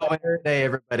 Isaiah's the real winner today,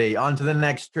 everybody. On to the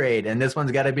next trade. And this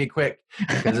one's got to be quick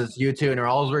because it's you two. And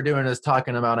all we're doing is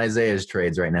talking about Isaiah's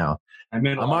trades right now.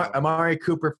 Amari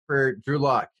Cooper for Drew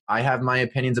Lock. I have my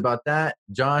opinions about that.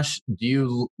 Josh,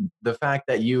 the fact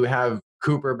that you have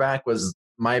Cooper back was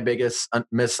my biggest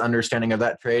misunderstanding of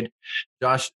that trade.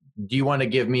 Josh, do you want to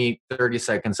give me 30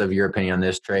 seconds of your opinion on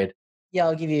this trade? Yeah,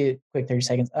 I'll give you a quick 30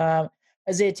 seconds.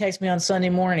 Isaiah texted me on Sunday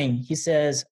morning. He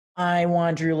says, I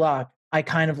want Drew Lock. I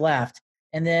kind of laughed.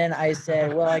 And then I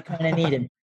said, well, I kind of need him.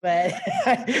 But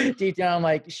deep down, I'm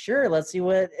like, sure, let's see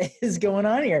what is going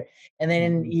on here. And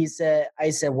then I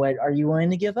said, what are you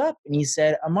willing to give up? And he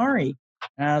said, Amari.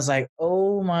 And I was like,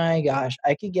 oh my gosh,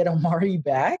 I could get Amari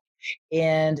back.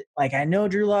 And like, I know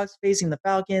Drew Lock's facing the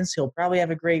Falcons. He'll probably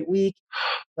have a great week.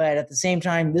 But at the same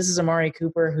time, this is Amari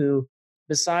Cooper who,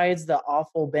 besides the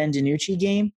awful Ben DiNucci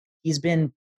game, he's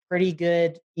been pretty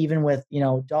good, even with,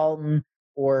 Dalton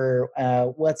or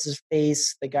what's his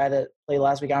face, the guy that played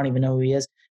last week. I don't even know who he is.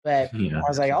 But I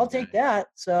was like, I'll take that.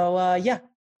 So, yeah.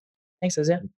 Thanks,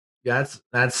 Isaiah. Yeah,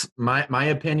 that's my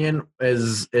opinion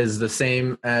is the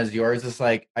same as yours. It's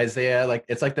like, Isaiah, like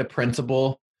it's like the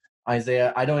principle.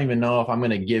 Isaiah, I don't even know if I'm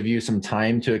going to give you some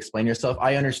time to explain yourself.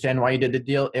 I understand why you did the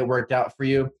deal. It worked out for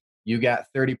you. You got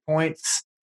 30 points.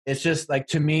 It's just like,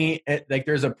 to me, like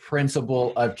there's a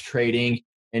principle of trading,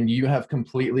 and you have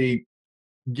completely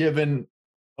given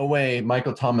away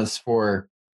Michael Thomas for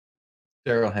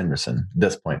Darrell Henderson at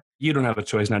this point. You don't have a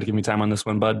choice not to give me time on this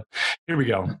one, bud. Here we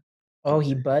go. Oh,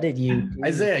 he butted you. Dude.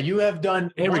 Isaiah, you have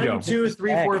done Here we go. 1, 2,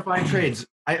 3, 4, 5 trades.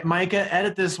 Micah,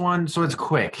 edit this one so it's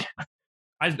quick.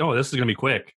 This is going to be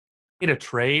quick. Made a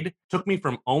trade. Took me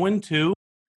from 0-2.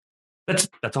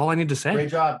 That's all I need to say. Great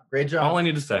job. All I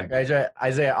need to say.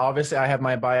 Isaiah, obviously I have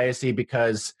my bias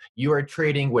because you are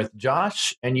trading with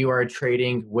Josh and you are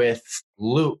trading with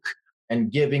Luke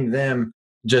and giving them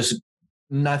just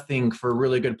nothing for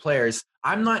really good players.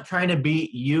 I'm not trying to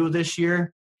beat you this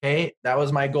year. Okay, that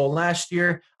was my goal last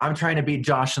year. I'm trying to beat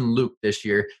Josh and Luke this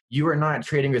year. You are not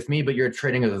trading with me, but you're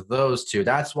trading with those two.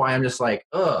 That's why I'm just like,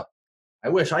 ugh. I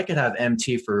wish I could have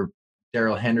MT for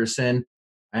Daryl Henderson.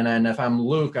 And then if I'm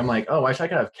Luke, I'm like, oh, I wish I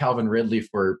could have Calvin Ridley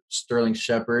for Sterling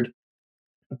Shepard.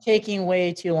 Taking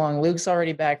way too long. Luke's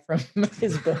already back from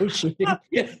his bow shooting.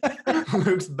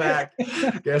 Luke's back.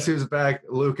 Guess who's back?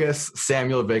 Lucas.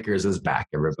 Samuel Vickers is back,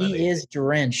 everybody. He is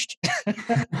drenched.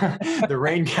 The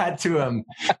rain got to him.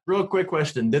 Real quick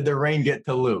question. Did the rain get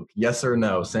to Luke? Yes or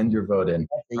no? Send your vote in.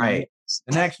 All right.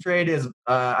 The next trade is,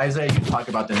 Isaiah, you talk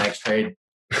about the next trade.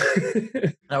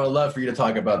 I would love for you to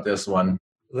talk about this one.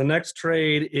 The next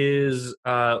trade is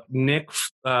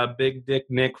Big Dick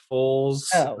Nick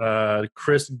Foles,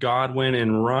 Chris Godwin,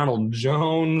 and Ronald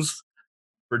Jones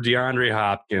for DeAndre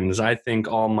Hopkins. I think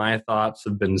all my thoughts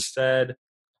have been said.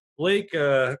 Blake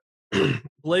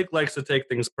likes to take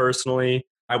things personally.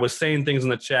 I was saying things in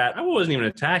the chat. I wasn't even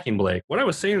attacking Blake. What I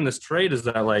was saying in this trade is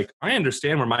that, like, I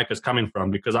understand where Micah's coming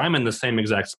from because I'm in the same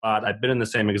exact spot. I've been in the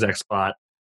same exact spot.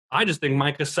 I just think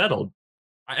Micah's settled.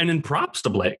 And then props to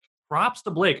Blake. Props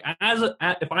to Blake.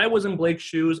 If I was in Blake's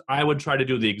shoes, I would try to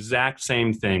do the exact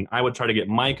same thing. I would try to get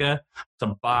Micah to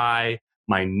buy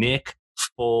my Nick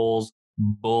Foles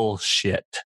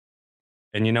bullshit.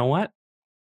 And you know what?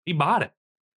 He bought it.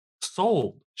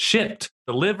 Sold. Shipped.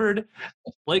 Delivered.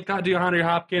 Blake got DeAndre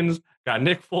Hopkins, got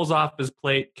Nick Foles off his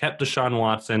plate, kept Deshaun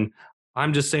Watson.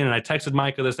 I'm just saying, and I texted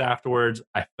Micah this afterwards.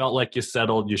 I felt like you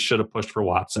settled. You should have pushed for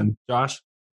Watson. Josh?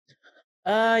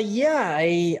 Yeah,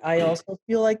 I also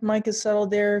feel like Mike is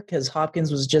settled there because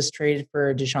Hopkins was just traded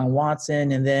for Deshaun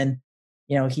Watson, and then,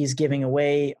 he's giving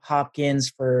away Hopkins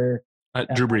for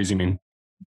Drew Brees, you mean?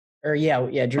 Or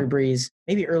yeah, Drew Brees.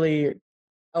 Maybe earlier.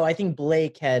 Oh, I think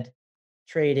Blake had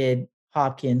traded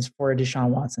Hopkins for Deshaun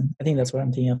Watson. I think that's what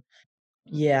I'm thinking of.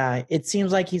 Yeah, it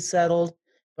seems like he's settled,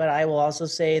 but I will also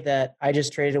say that I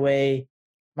just traded away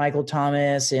Michael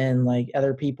Thomas and like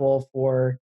other people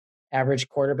for average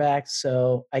quarterbacks,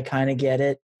 so I kind of get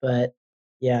it, but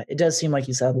yeah, it does seem like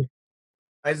he's settled.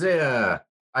 Isaiah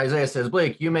says,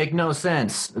 Blake, you make no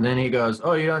sense. And then he goes,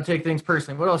 oh, you don't take things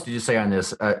personally. What else did you say on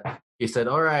this? He said,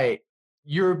 all right,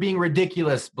 you're being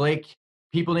ridiculous, Blake.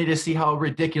 People need to see how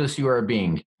ridiculous you are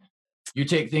being. You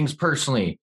take things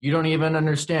personally. You don't even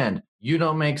understand. You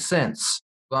don't make sense.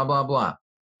 Blah, blah, blah.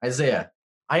 Isaiah,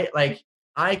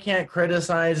 I can't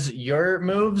criticize your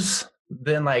moves.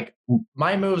 Then like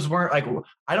my moves weren't like,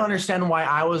 I don't understand why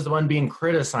I was the one being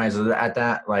criticized at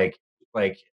that. Like,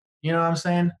 you know what I'm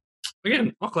saying?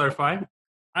 Again, I'll clarify.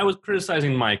 I was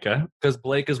criticizing Micah because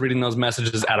Blake is reading those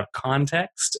messages out of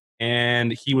context,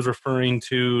 and he was referring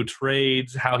to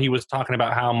trades, how he was talking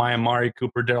about how my Amari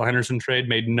Cooper, Daryl Henderson trade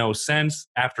made no sense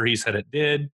after he said it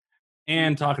did,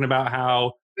 and talking about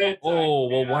how, oh,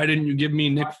 well, why didn't you give me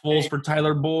Nick Foles for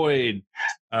Tyler Boyd?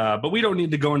 But we don't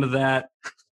need to go into that.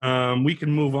 We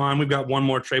can move on. We've got one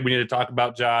more trade we need to talk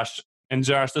about, Josh. And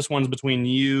Josh, this one's between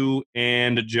you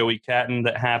and Joey Catton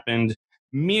that happened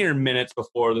mere minutes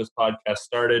before this podcast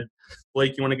started.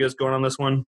 Blake, you want to get us going on this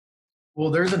one? Well,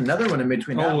 there's another one in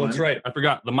between. Oh, that's right. I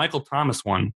forgot. The Michael Thomas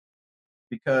one.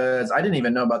 Because I didn't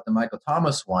even know about the Michael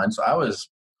Thomas one. So I was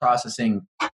processing.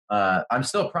 I'm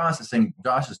still processing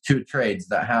Josh's two trades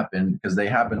that happened because they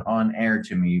happened on air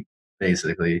to me,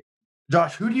 basically.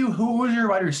 Josh, who's your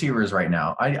wide receivers right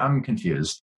now? I'm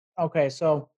confused. Okay,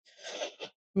 so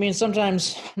I mean,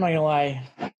 sometimes I'm not gonna lie,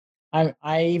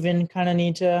 I even kind of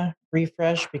need to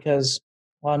refresh because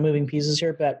a lot of moving pieces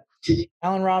here. But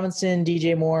Allen Robinson,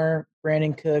 DJ Moore,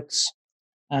 Brandon Cooks,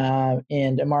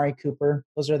 and Amari Cooper.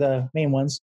 Those are the main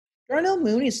ones. Darnell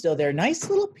Mooney's still there. Nice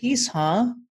little piece,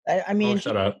 huh? I mean,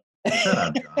 shut up. Shut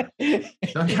up,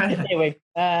 Josh. Anyway,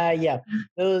 yeah,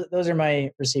 those are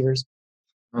my receivers.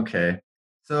 Okay.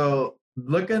 So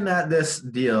looking at this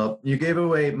deal, you gave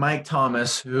away Mike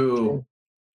Thomas, who,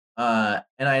 and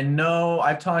I know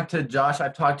I've talked to Josh,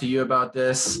 I've talked to you about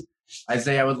this.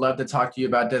 Isaiah, I would love to talk to you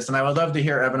about this. And I would love to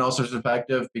hear Evan Ulster's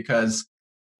perspective because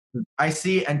I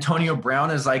see Antonio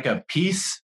Brown as like a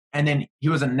piece, and then he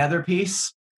was another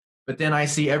piece. But then I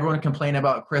see everyone complain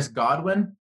about Chris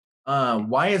Godwin.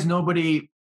 Why is nobody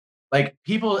like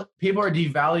people are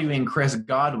devaluing Chris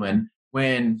Godwin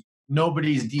when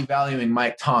nobody's devaluing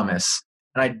Mike Thomas,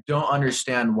 and I don't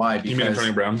understand why. Because, you mean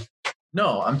Antonio Brown?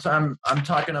 No, I'm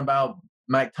talking about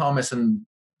Mike Thomas and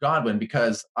Godwin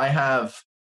because I have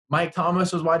Mike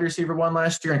Thomas was wide receiver 1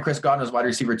 last year and Chris Godwin was wide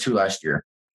receiver 2 last year.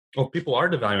 Oh, people are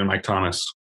devaluing Mike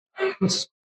Thomas.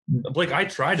 Blake, I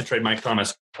tried to trade Mike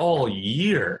Thomas all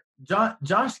year.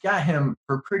 Josh got him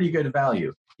for pretty good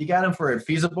value. He got him for a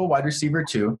feasible wide receiver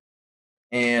 2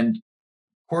 and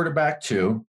quarterback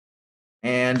 2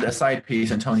 and a side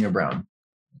piece, Antonio Brown.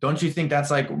 Don't you think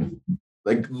that's like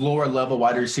lower level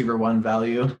wide receiver 1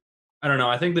 value? I don't know.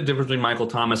 I think the difference between Michael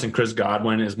Thomas and Chris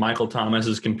Godwin is Michael Thomas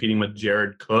is competing with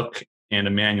Jared Cook and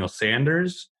Emmanuel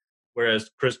Sanders, whereas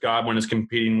Chris Godwin is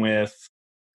competing with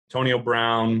Antonio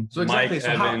Brown, So exactly. Mike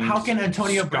So Evans, how can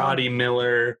Antonio Scotty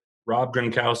Miller, Rob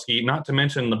Gronkowski, not to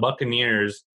mention the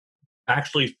Buccaneers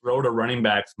actually throw to running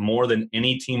backs more than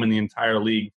any team in the entire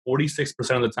league.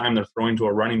 46% of the time they're throwing to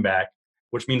a running back,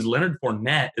 which means Leonard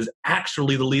Fournette is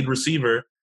actually the lead receiver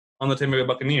on the Tampa Bay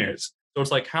Buccaneers. So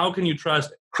it's like, how can you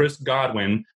trust Chris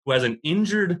Godwin, who has an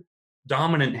injured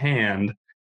dominant hand,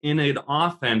 in an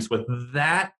offense with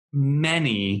that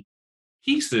many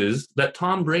pieces that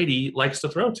Tom Brady likes to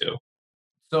throw to?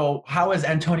 So how is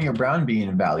Antonio Brown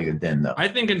being valued then, though? I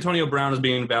think Antonio Brown is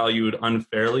being valued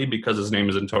unfairly because his name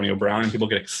is Antonio Brown and people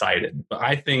get excited. But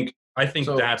I think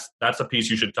So- that's a piece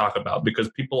you should talk about because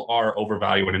people are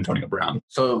overvaluing Antonio Brown.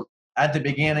 So at the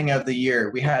beginning of the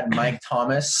year, we had Mike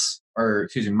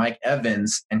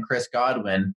Evans and Chris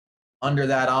Godwin under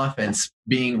that offense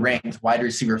being ranked wide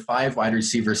receiver 5, wide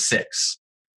receiver 6.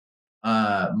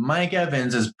 Mike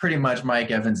Evans is pretty much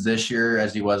Mike Evans this year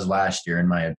as he was last year, in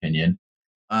my opinion.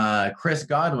 Chris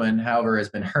Godwin, however, has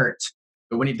been hurt.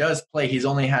 But when he does play, he's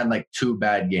only had like 2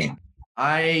 bad games.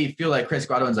 I feel like Chris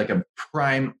Godwin's like a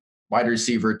prime wide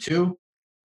receiver 2.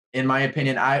 In my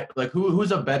opinion,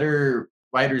 who's a better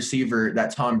wide receiver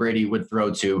that Tom Brady would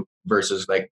throw to versus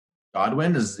like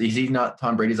Godwin? Is he not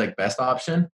Tom Brady's like best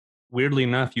option? Weirdly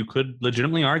enough, you could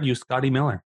legitimately argue Scotty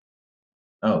Miller.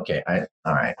 Okay,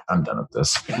 all right, I'm done with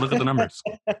this. Look at the numbers.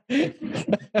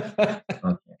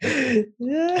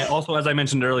 And also, as I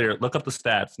mentioned earlier, look up the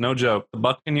stats. No joke. The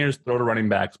Buccaneers throw to running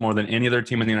backs more than any other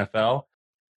team in the NFL.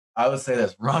 I would say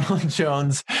this: Ronald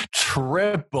Jones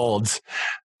tripled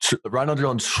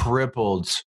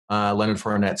Leonard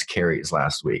Fournette's carries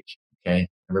last week. Okay,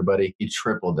 everybody, he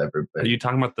tripled Are everybody. you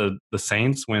talking about the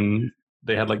Saints when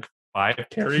they had like 5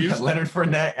 carries? Leonard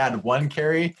Fournette had 1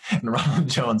 carry, and Ronald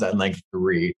Jones had like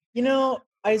 3. You know,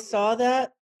 I saw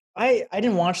that. I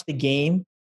didn't watch the game.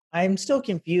 I'm still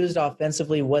confused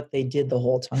offensively what they did the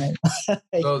whole time.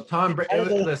 So Tom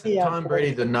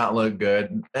Brady did not look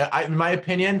good. In my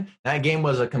opinion, that game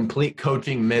was a complete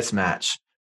coaching mismatch.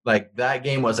 Like that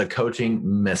game was a coaching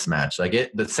mismatch.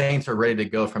 The Saints are ready to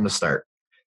go from the start.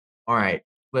 All right,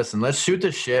 listen, let's shoot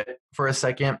the shit for a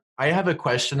second. I have a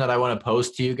question that I want to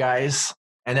pose to you guys,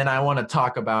 and then I want to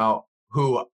talk about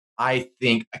who I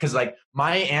think, because like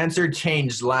my answer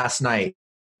changed last night,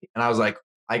 and I was like,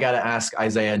 I got to ask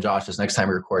Isaiah and Josh this next time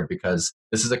we record because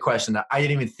this is a question that I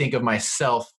didn't even think of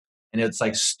myself, and it's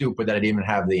like stupid that I didn't even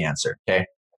have the answer. Okay,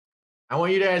 I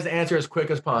want you guys to answer as quick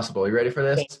as possible. You ready for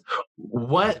this?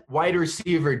 What wide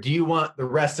receiver do you want the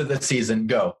rest of the season?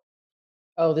 Go.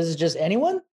 Oh, this is just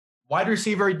anyone? Wide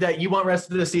receiver that you want rest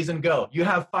of the season, go. You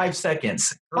have 5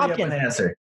 seconds. Hurry up and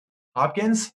answer.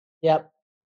 Hopkins? Yep.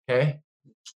 Okay.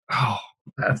 Oh,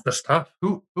 that's tough.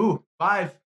 Who?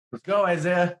 5. Let's go,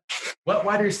 Isaiah. What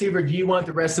wide receiver do you want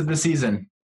the rest of the season?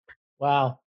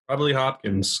 Wow. Probably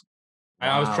Hopkins.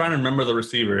 I was Wow. trying to remember the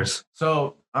receivers.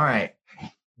 So, all right.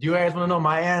 Do you guys want to know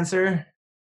my answer?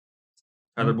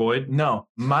 Tyler Boyd. No.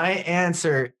 My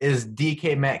answer is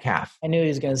DK Metcalf. I knew he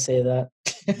was going to say that.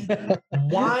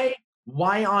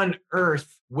 Why on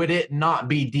earth would it not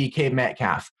be DK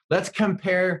Metcalf? Let's just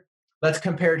compare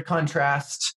and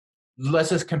contrast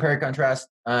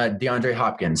DeAndre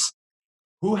Hopkins.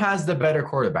 Who has the better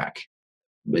quarterback?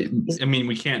 I mean,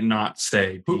 we can't not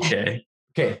say DK.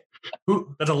 Okay.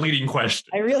 Who? That's a leading question.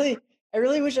 I really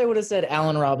wish I would have said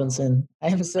Allen Robinson. I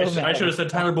am so mad. I should have said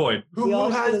Tyler Boyd. We Who all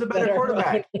has should the have better said our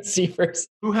quarterback? receivers.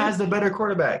 Who has the better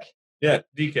quarterback? Yeah,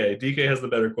 DK. DK has the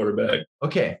better quarterback.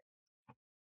 Okay.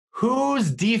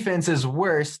 Whose defense is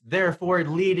worse, therefore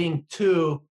leading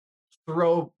to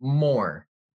throw more?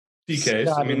 DK's.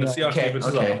 I mean, the Seahawks Okay, defense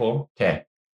is okay. awful. Okay.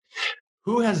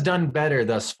 Who has done better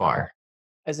thus far?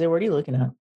 Isaiah, what are you looking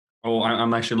at? Oh,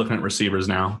 I'm actually looking at receivers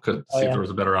now to see if yeah. there was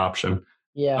a better option.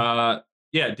 Yeah.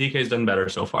 Yeah, DK's done better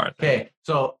so far. I think. Okay.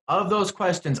 So, of those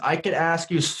questions, I could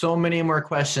ask you so many more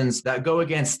questions that go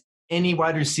against any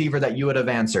wide receiver that you would have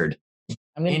answered.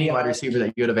 I'm gonna Any be wide honest, receiver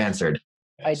that you would have answered.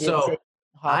 I did So, say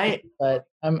Hopkins, but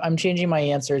I'm changing my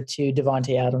answer to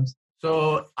Devontae Adams.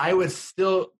 So I would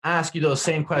still ask you those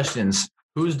same questions.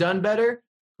 Who's done better?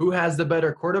 Who has the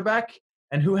better quarterback?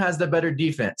 And who has the better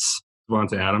defense?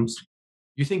 Devontae Adams.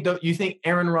 You think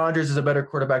Aaron Rodgers is a better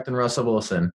quarterback than Russell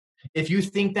Wilson? If you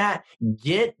think that,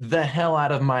 get the hell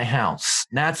out of my house.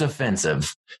 That's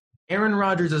offensive. Aaron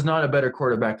Rodgers is not a better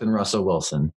quarterback than Russell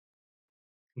Wilson.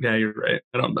 Yeah, you're right.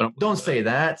 I Don't say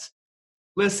that.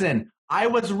 Listen, I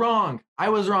was wrong.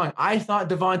 I thought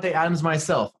Devontae Adams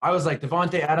myself. I was like,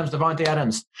 Devontae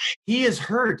Adams. He is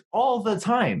hurt all the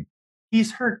time.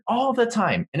 he's hurt all the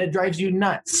time, and it drives you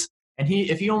nuts. And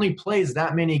if he only plays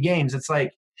that many games, it's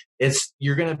like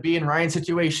you're gonna be in Ryan's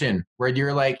situation where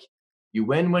you're like, you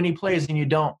win when he plays and you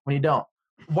don't when you don't.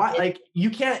 Why? Like, you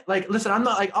can't, like, listen, I'm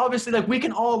not, like, obviously, like, we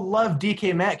can all love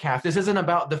DK Metcalf. This isn't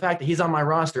about the fact that he's on my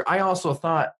roster. I also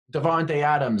thought Davante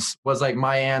Adams was, like,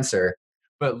 my answer.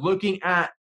 But looking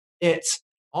at it,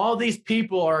 all these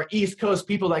people are East Coast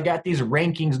people that got these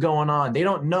rankings going on. They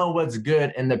don't know what's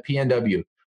good in the PNW.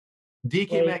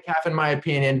 DK Metcalf, in my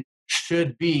opinion,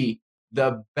 should be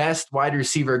the best wide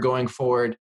receiver going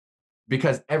forward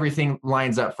because everything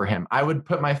lines up for him. I would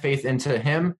put my faith into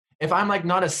him. If I'm like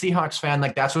not a Seahawks fan,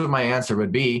 like that's what my answer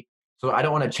would be. So I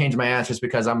don't want to change my answers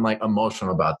because I'm like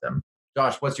emotional about them.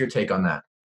 Josh, what's your take on that?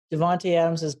 Davante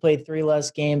Adams has played 3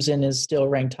 less games and is still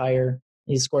ranked higher.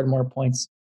 He's scored more points.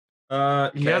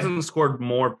 He hasn't scored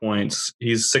more points.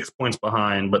 He's 6 points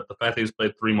behind, but the fact that he's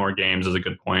played 3 more games is a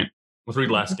good point. Well, 3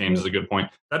 less games is a good point.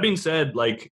 That being said,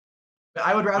 like,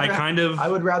 I would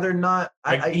rather not.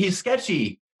 He's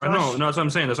sketchy. No, that's what I'm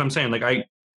saying. That's what I'm saying. Like,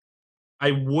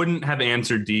 I wouldn't have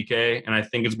answered DK, and I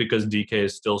think it's because DK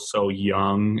is still so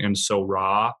young and so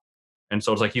raw. And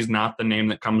so it's like he's not the name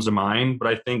that comes to mind. But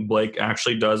I think Blake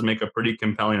actually does make a pretty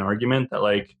compelling argument that,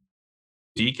 like,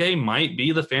 DK might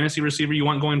be the fantasy receiver you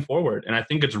want going forward. And I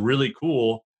think it's really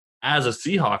cool as a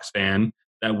Seahawks fan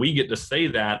that we get to say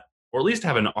that, or at least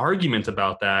have an argument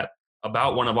about that,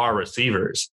 about one of our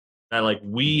receivers. That, like,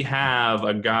 we have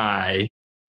a guy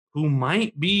who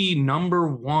might be number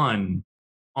 1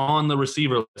 on the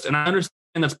receiver list. And I understand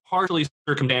that's partially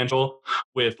circumstantial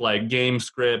with like game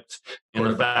script and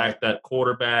the fact that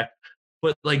quarterback,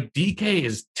 but like DK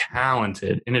is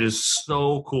talented and it is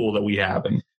so cool that we have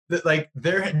him. Like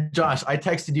Josh, I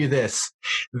texted you this.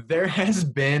 There has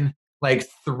been like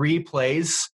 3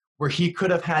 plays where he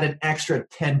could have had an extra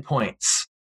 10 points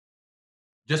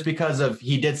just because of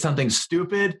he did something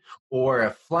stupid or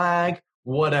a flag,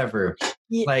 whatever.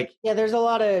 Yeah, there's a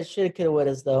lot of shoulda,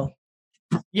 coulda, wouldas though.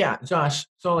 Yeah, Josh.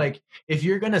 So like, if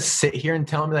you're gonna sit here and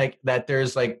tell me like that,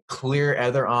 there's like clear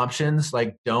other options.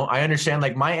 Like, don't. I understand.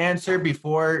 Like, my answer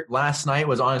before last night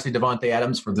was honestly Davante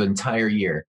Adams for the entire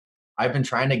year. I've been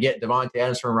trying to get Davante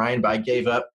Adams from Ryan, but I gave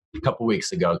up a couple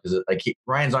weeks ago because like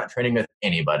Ryan's not training with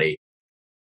anybody.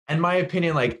 In my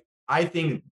opinion, like I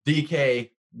think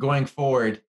DK going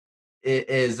forward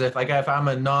is if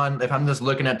I'm just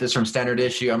looking at this from standard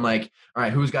issue, I'm like, all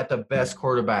right, who's got the best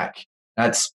quarterback?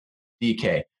 That's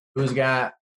DK. Who's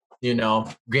got,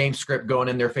 game script going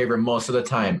in their favor most of the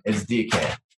time is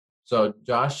DK. So,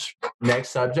 Josh, next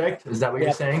subject. Is that what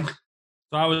you're saying? So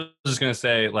I was just going to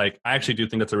say, like, I actually do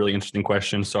think that's a really interesting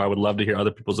question. So I would love to hear other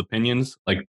people's opinions.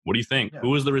 Like, what do you think? Yeah.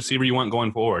 Who is the receiver you want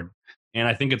going forward? And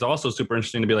I think it's also super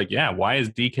interesting to be like, yeah, why is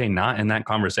DK not in that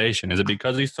conversation? Is it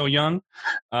because he's so young?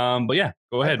 But yeah,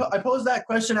 go ahead. I posed that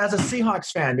question as a Seahawks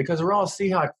fan because we're all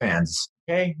Seahawks fans.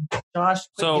 Okay, Josh,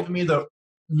 giving me the...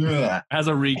 Yeah. As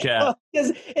a recap,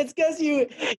 it's because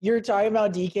you're talking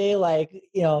about DK like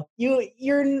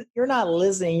you're not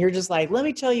listening. You're just like, let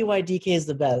me tell you why DK is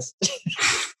the best.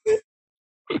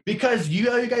 Because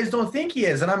you guys don't think he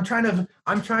is, and I'm trying to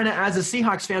as a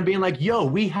Seahawks fan being like, yo,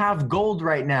 we have gold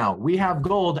right now. We have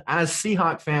gold as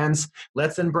Seahawks fans.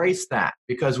 Let's embrace that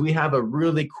because we have a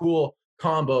really cool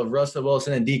combo of Russell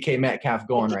Wilson and DK Metcalf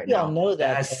going right now. Know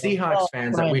that as Seahawks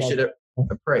fans that we should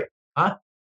pray, huh?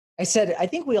 I said, I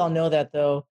think we all know that,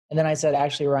 though. And then I said,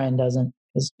 actually, Ryan doesn't.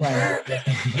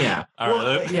 Yeah. All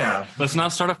right. Let's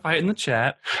not start a fight in the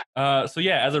chat. So,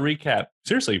 yeah, as a recap,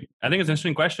 seriously, I think it's an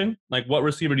interesting question. Like, what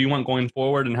receiver do you want going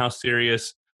forward and how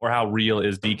serious or how real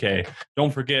is DK?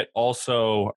 Don't forget,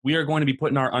 also, we are going to be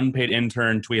putting our unpaid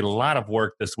intern to a lot of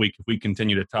work this week if we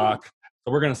continue to talk.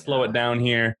 So we're going to slow it down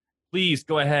here. Please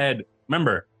go ahead.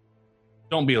 Remember,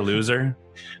 don't be a loser.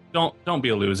 Don't be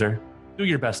a loser. Do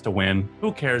your best to win.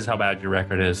 Who cares how bad your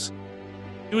record is?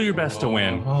 Do your best to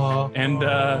win. And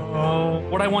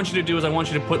what I want you to do is I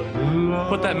want you to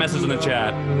put that message in the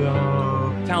chat.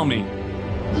 Tell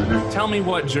me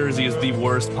what jersey is the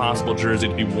worst possible jersey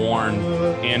to be worn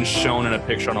and shown in a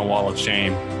picture on a wall of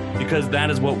shame. Because that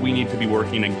is what we need to be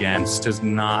working against, is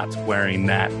not wearing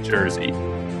that jersey.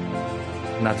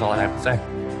 And that's all I have to say.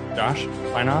 Josh,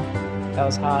 sign off. That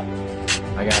was hot.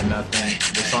 I got nothing.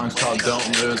 The song's called Don't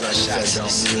Lose. I just said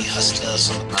Don't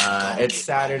Lose. It's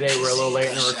Saturday. We're a little late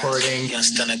in the recording.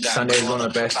 Sunday is one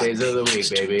of the best days of the week,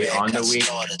 baby. On the week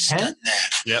 10.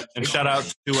 Yep. And shout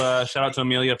out to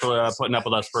Amelia for putting up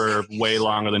with us for way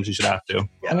longer than she should have to.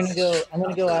 Yes. I'm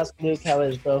gonna go ask Luke how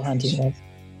his bow hunting was.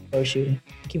 Bow shooting.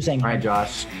 Keep saying. All right,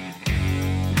 Josh.